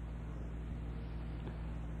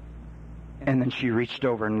 And then she reached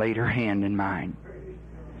over and laid her hand in mine.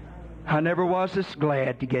 I never was as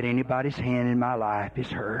glad to get anybody's hand in my life as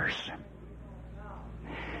hers.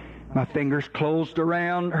 My fingers closed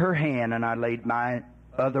around her hand, and I laid my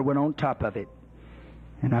other one on top of it.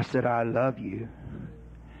 And I said, I love you.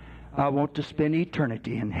 I want to spend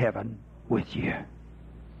eternity in heaven with you.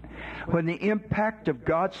 When the impact of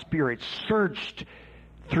God's Spirit surged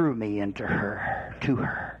through me into her, to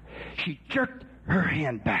her, she jerked her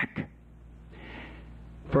hand back.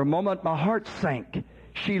 For a moment, my heart sank.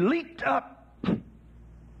 She leaped up. And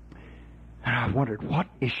I wondered, what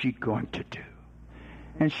is she going to do?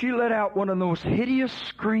 And she let out one of those hideous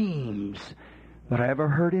screams that I ever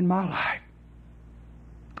heard in my life.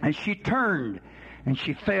 And she turned and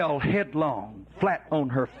she fell headlong, flat on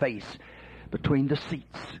her face between the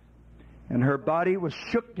seats. And her body was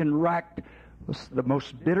shook and racked with the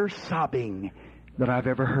most bitter sobbing that I've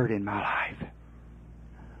ever heard in my life.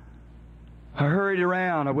 I hurried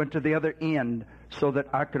around. I went to the other end so that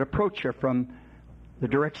I could approach her from the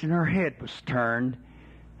direction her head was turned.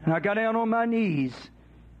 And I got down on my knees,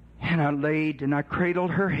 and I laid and I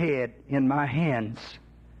cradled her head in my hands.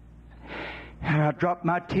 And I dropped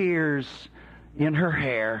my tears in her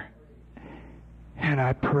hair, and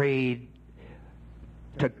I prayed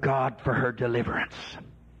to God for her deliverance.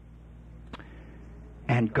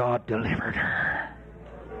 And God delivered her.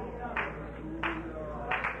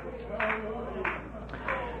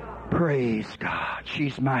 Praise God.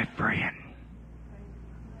 She's my friend.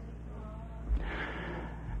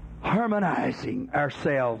 Harmonizing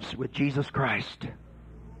ourselves with Jesus Christ.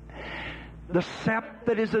 The sap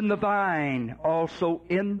that is in the vine, also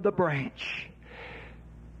in the branch.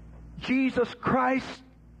 Jesus Christ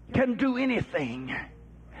can do anything.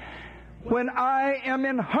 When I am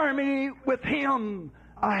in harmony with Him,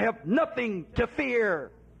 I have nothing to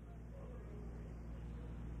fear.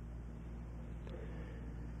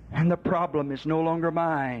 And the problem is no longer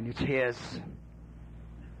mine, it's His.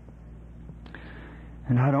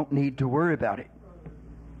 And I don't need to worry about it.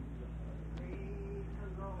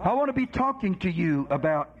 I want to be talking to you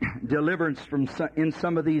about deliverance in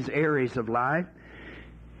some of these areas of life,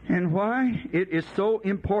 and why it is so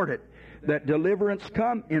important that deliverance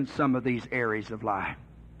come in some of these areas of life.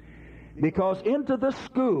 Because into the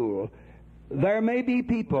school, there may be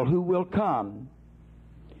people who will come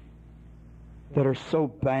that are so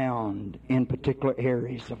bound in particular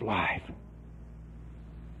areas of life.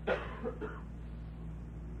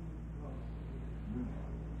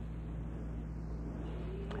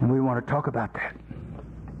 And we want to talk about that.